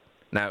Life.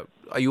 Now,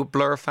 are you a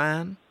Blur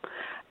fan?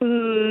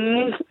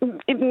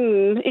 Iffy.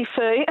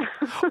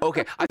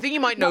 Okay, I think you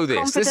might know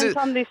this. Confident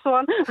on this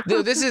one.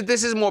 No, this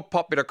is more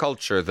popular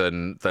culture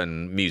than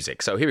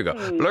music. So here we go.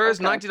 Blur's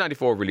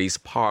 1994 release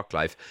Park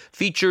Life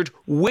featured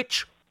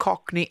which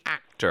Cockney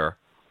actor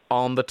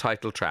on the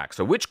title track?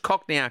 So which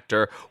Cockney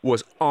actor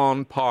was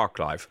on Park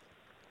Life?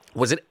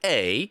 Was it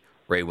A,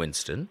 Ray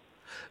Winston,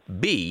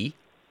 B,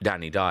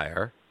 Danny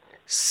Dyer,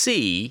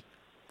 C,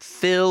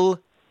 Phil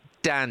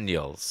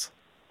Daniels?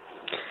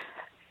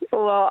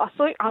 Well, I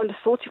thought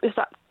it was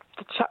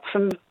the chap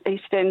from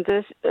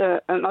EastEnders,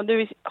 and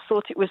I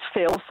thought it was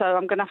Phil, so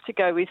I'm going to have to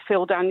go with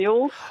Phil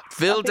Daniels.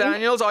 Phil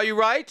Daniels, are you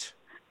right?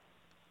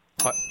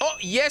 Oh,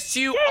 yes,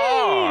 you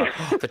are.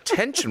 The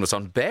tension was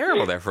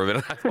unbearable there for a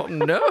minute. I thought,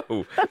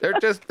 no, they're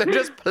just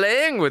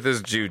playing with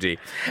us, Judy.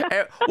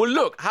 Well,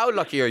 look, how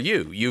lucky are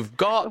you? You've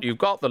got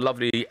the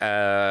lovely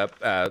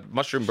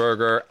mushroom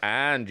burger,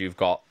 and you've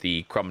got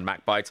the crumb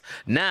mac bites.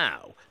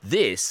 Now,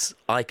 this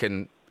I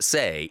can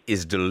say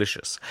is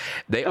delicious.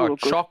 They are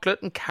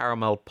chocolate and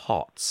caramel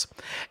pots.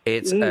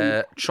 It's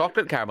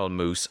chocolate caramel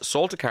mousse,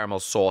 salted caramel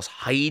sauce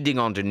hiding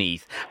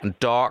underneath, and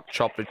dark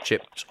chocolate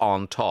chips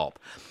on top.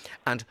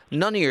 And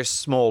none of your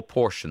small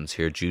portions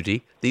here,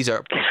 Judy. These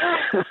are.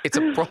 It's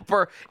a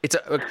proper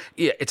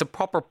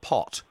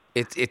pot.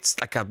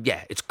 It's like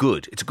it's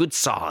good. It's a good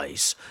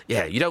size.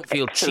 Yeah, you don't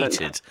feel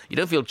cheated.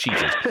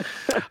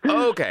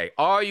 Okay,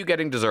 are you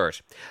getting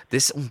dessert?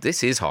 This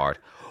is hard.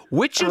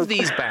 Which of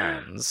these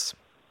bands?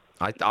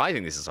 I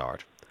think this is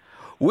hard.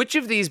 Which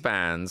of these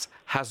bands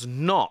has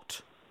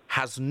not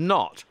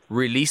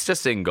released a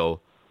single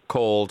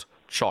called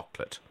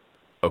Chocolate?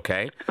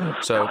 Okay,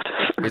 so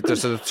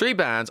there's three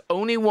bands.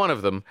 Only one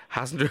of them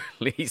hasn't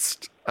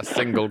released a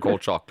single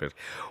called Chocolate.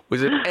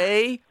 Was it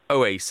A,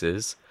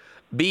 Oasis,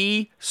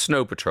 B,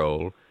 Snow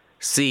Patrol,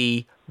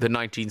 C, the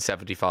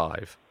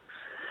 1975?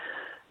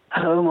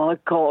 Oh my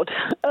God!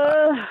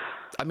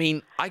 I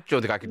mean, I don't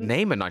think I could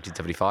name a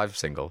 1975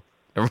 single.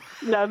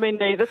 No, me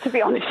neither, to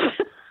be honest.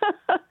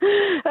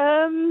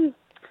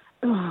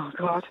 Oh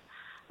God!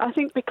 I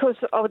think because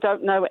I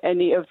don't know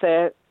any of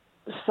their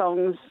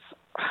songs.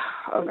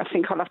 I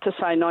think I'll have to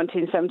say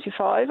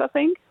 1975, I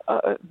think.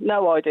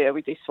 No idea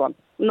with this one.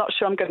 I'm not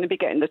sure I'm going to be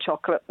getting the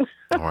chocolate.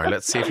 All right,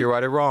 let's see if you're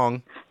right or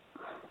wrong.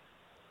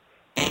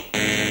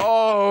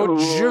 Oh,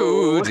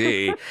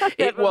 Judy.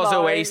 It was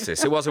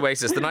Oasis. It was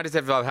Oasis. The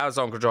 1975 has a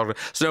song called Chocolate.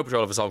 Snow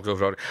Patrol have a song called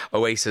Chocolate.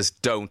 Oasis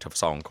don't have a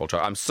song called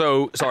Chocolate. I'm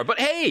so sorry. But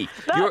hey,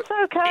 That's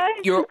okay.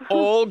 You're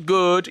all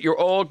good. You're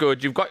all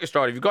good. You've got your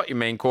starter. You've got your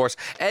main course.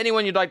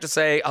 Anyone you'd like to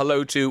say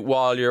hello to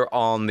while you're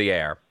on the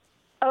air?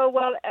 Oh,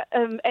 well,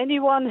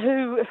 anyone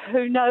who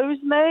knows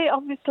me,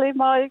 obviously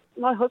my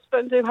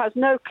husband, who has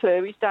no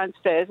clue, he's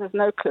downstairs, has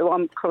no clue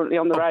I'm currently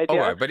on the radio.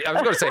 Oh, right, but I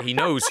was going to say he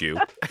knows you.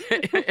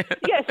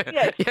 Yes.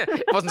 Yeah,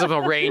 it wasn't some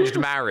arranged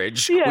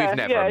marriage. We've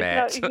never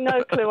met.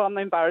 No clue I'm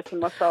embarrassing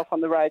myself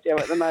on the radio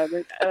at the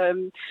moment.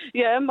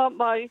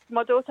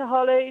 My daughter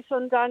Holly,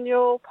 son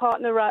Daniel,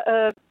 partner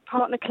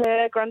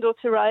Claire,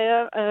 granddaughter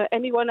Raya,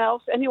 anyone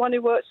else, anyone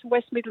who works for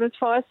West Midlands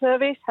Fire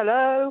Service,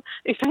 hello,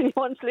 if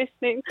anyone's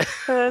listening.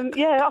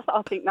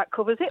 I think that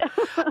covers it.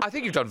 I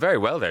think you've done very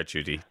well there,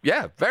 Judy.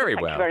 Yeah, very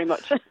well. Thank you very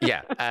much.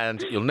 Yeah,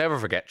 and you'll never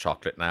forget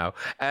chocolate now.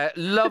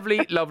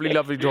 Lovely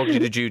talking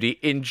to you, Judy.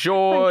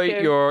 Enjoy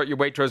your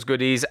Waitrose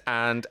goodies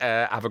and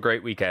have a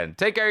great weekend.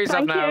 Take care of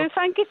yourself now.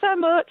 Thank you so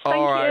much.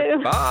 Thank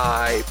you.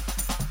 Bye.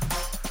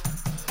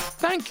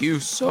 Thank you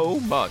so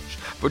much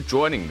for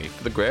joining me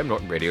for the Graham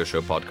Norton Radio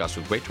Show podcast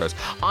with Waitrose.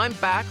 I'm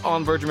back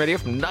on Virgin Radio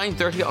from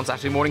 9:30 on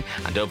Saturday morning.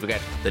 And don't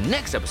forget, the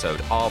next episode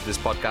of this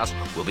podcast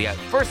will be out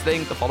first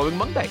thing the following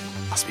Monday.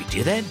 I'll speak to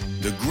you then.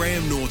 The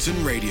Graham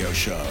Norton Radio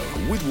Show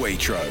with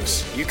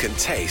Waitrose. You can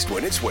taste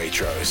when it's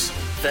Waitrose.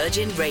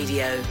 Virgin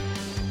Radio.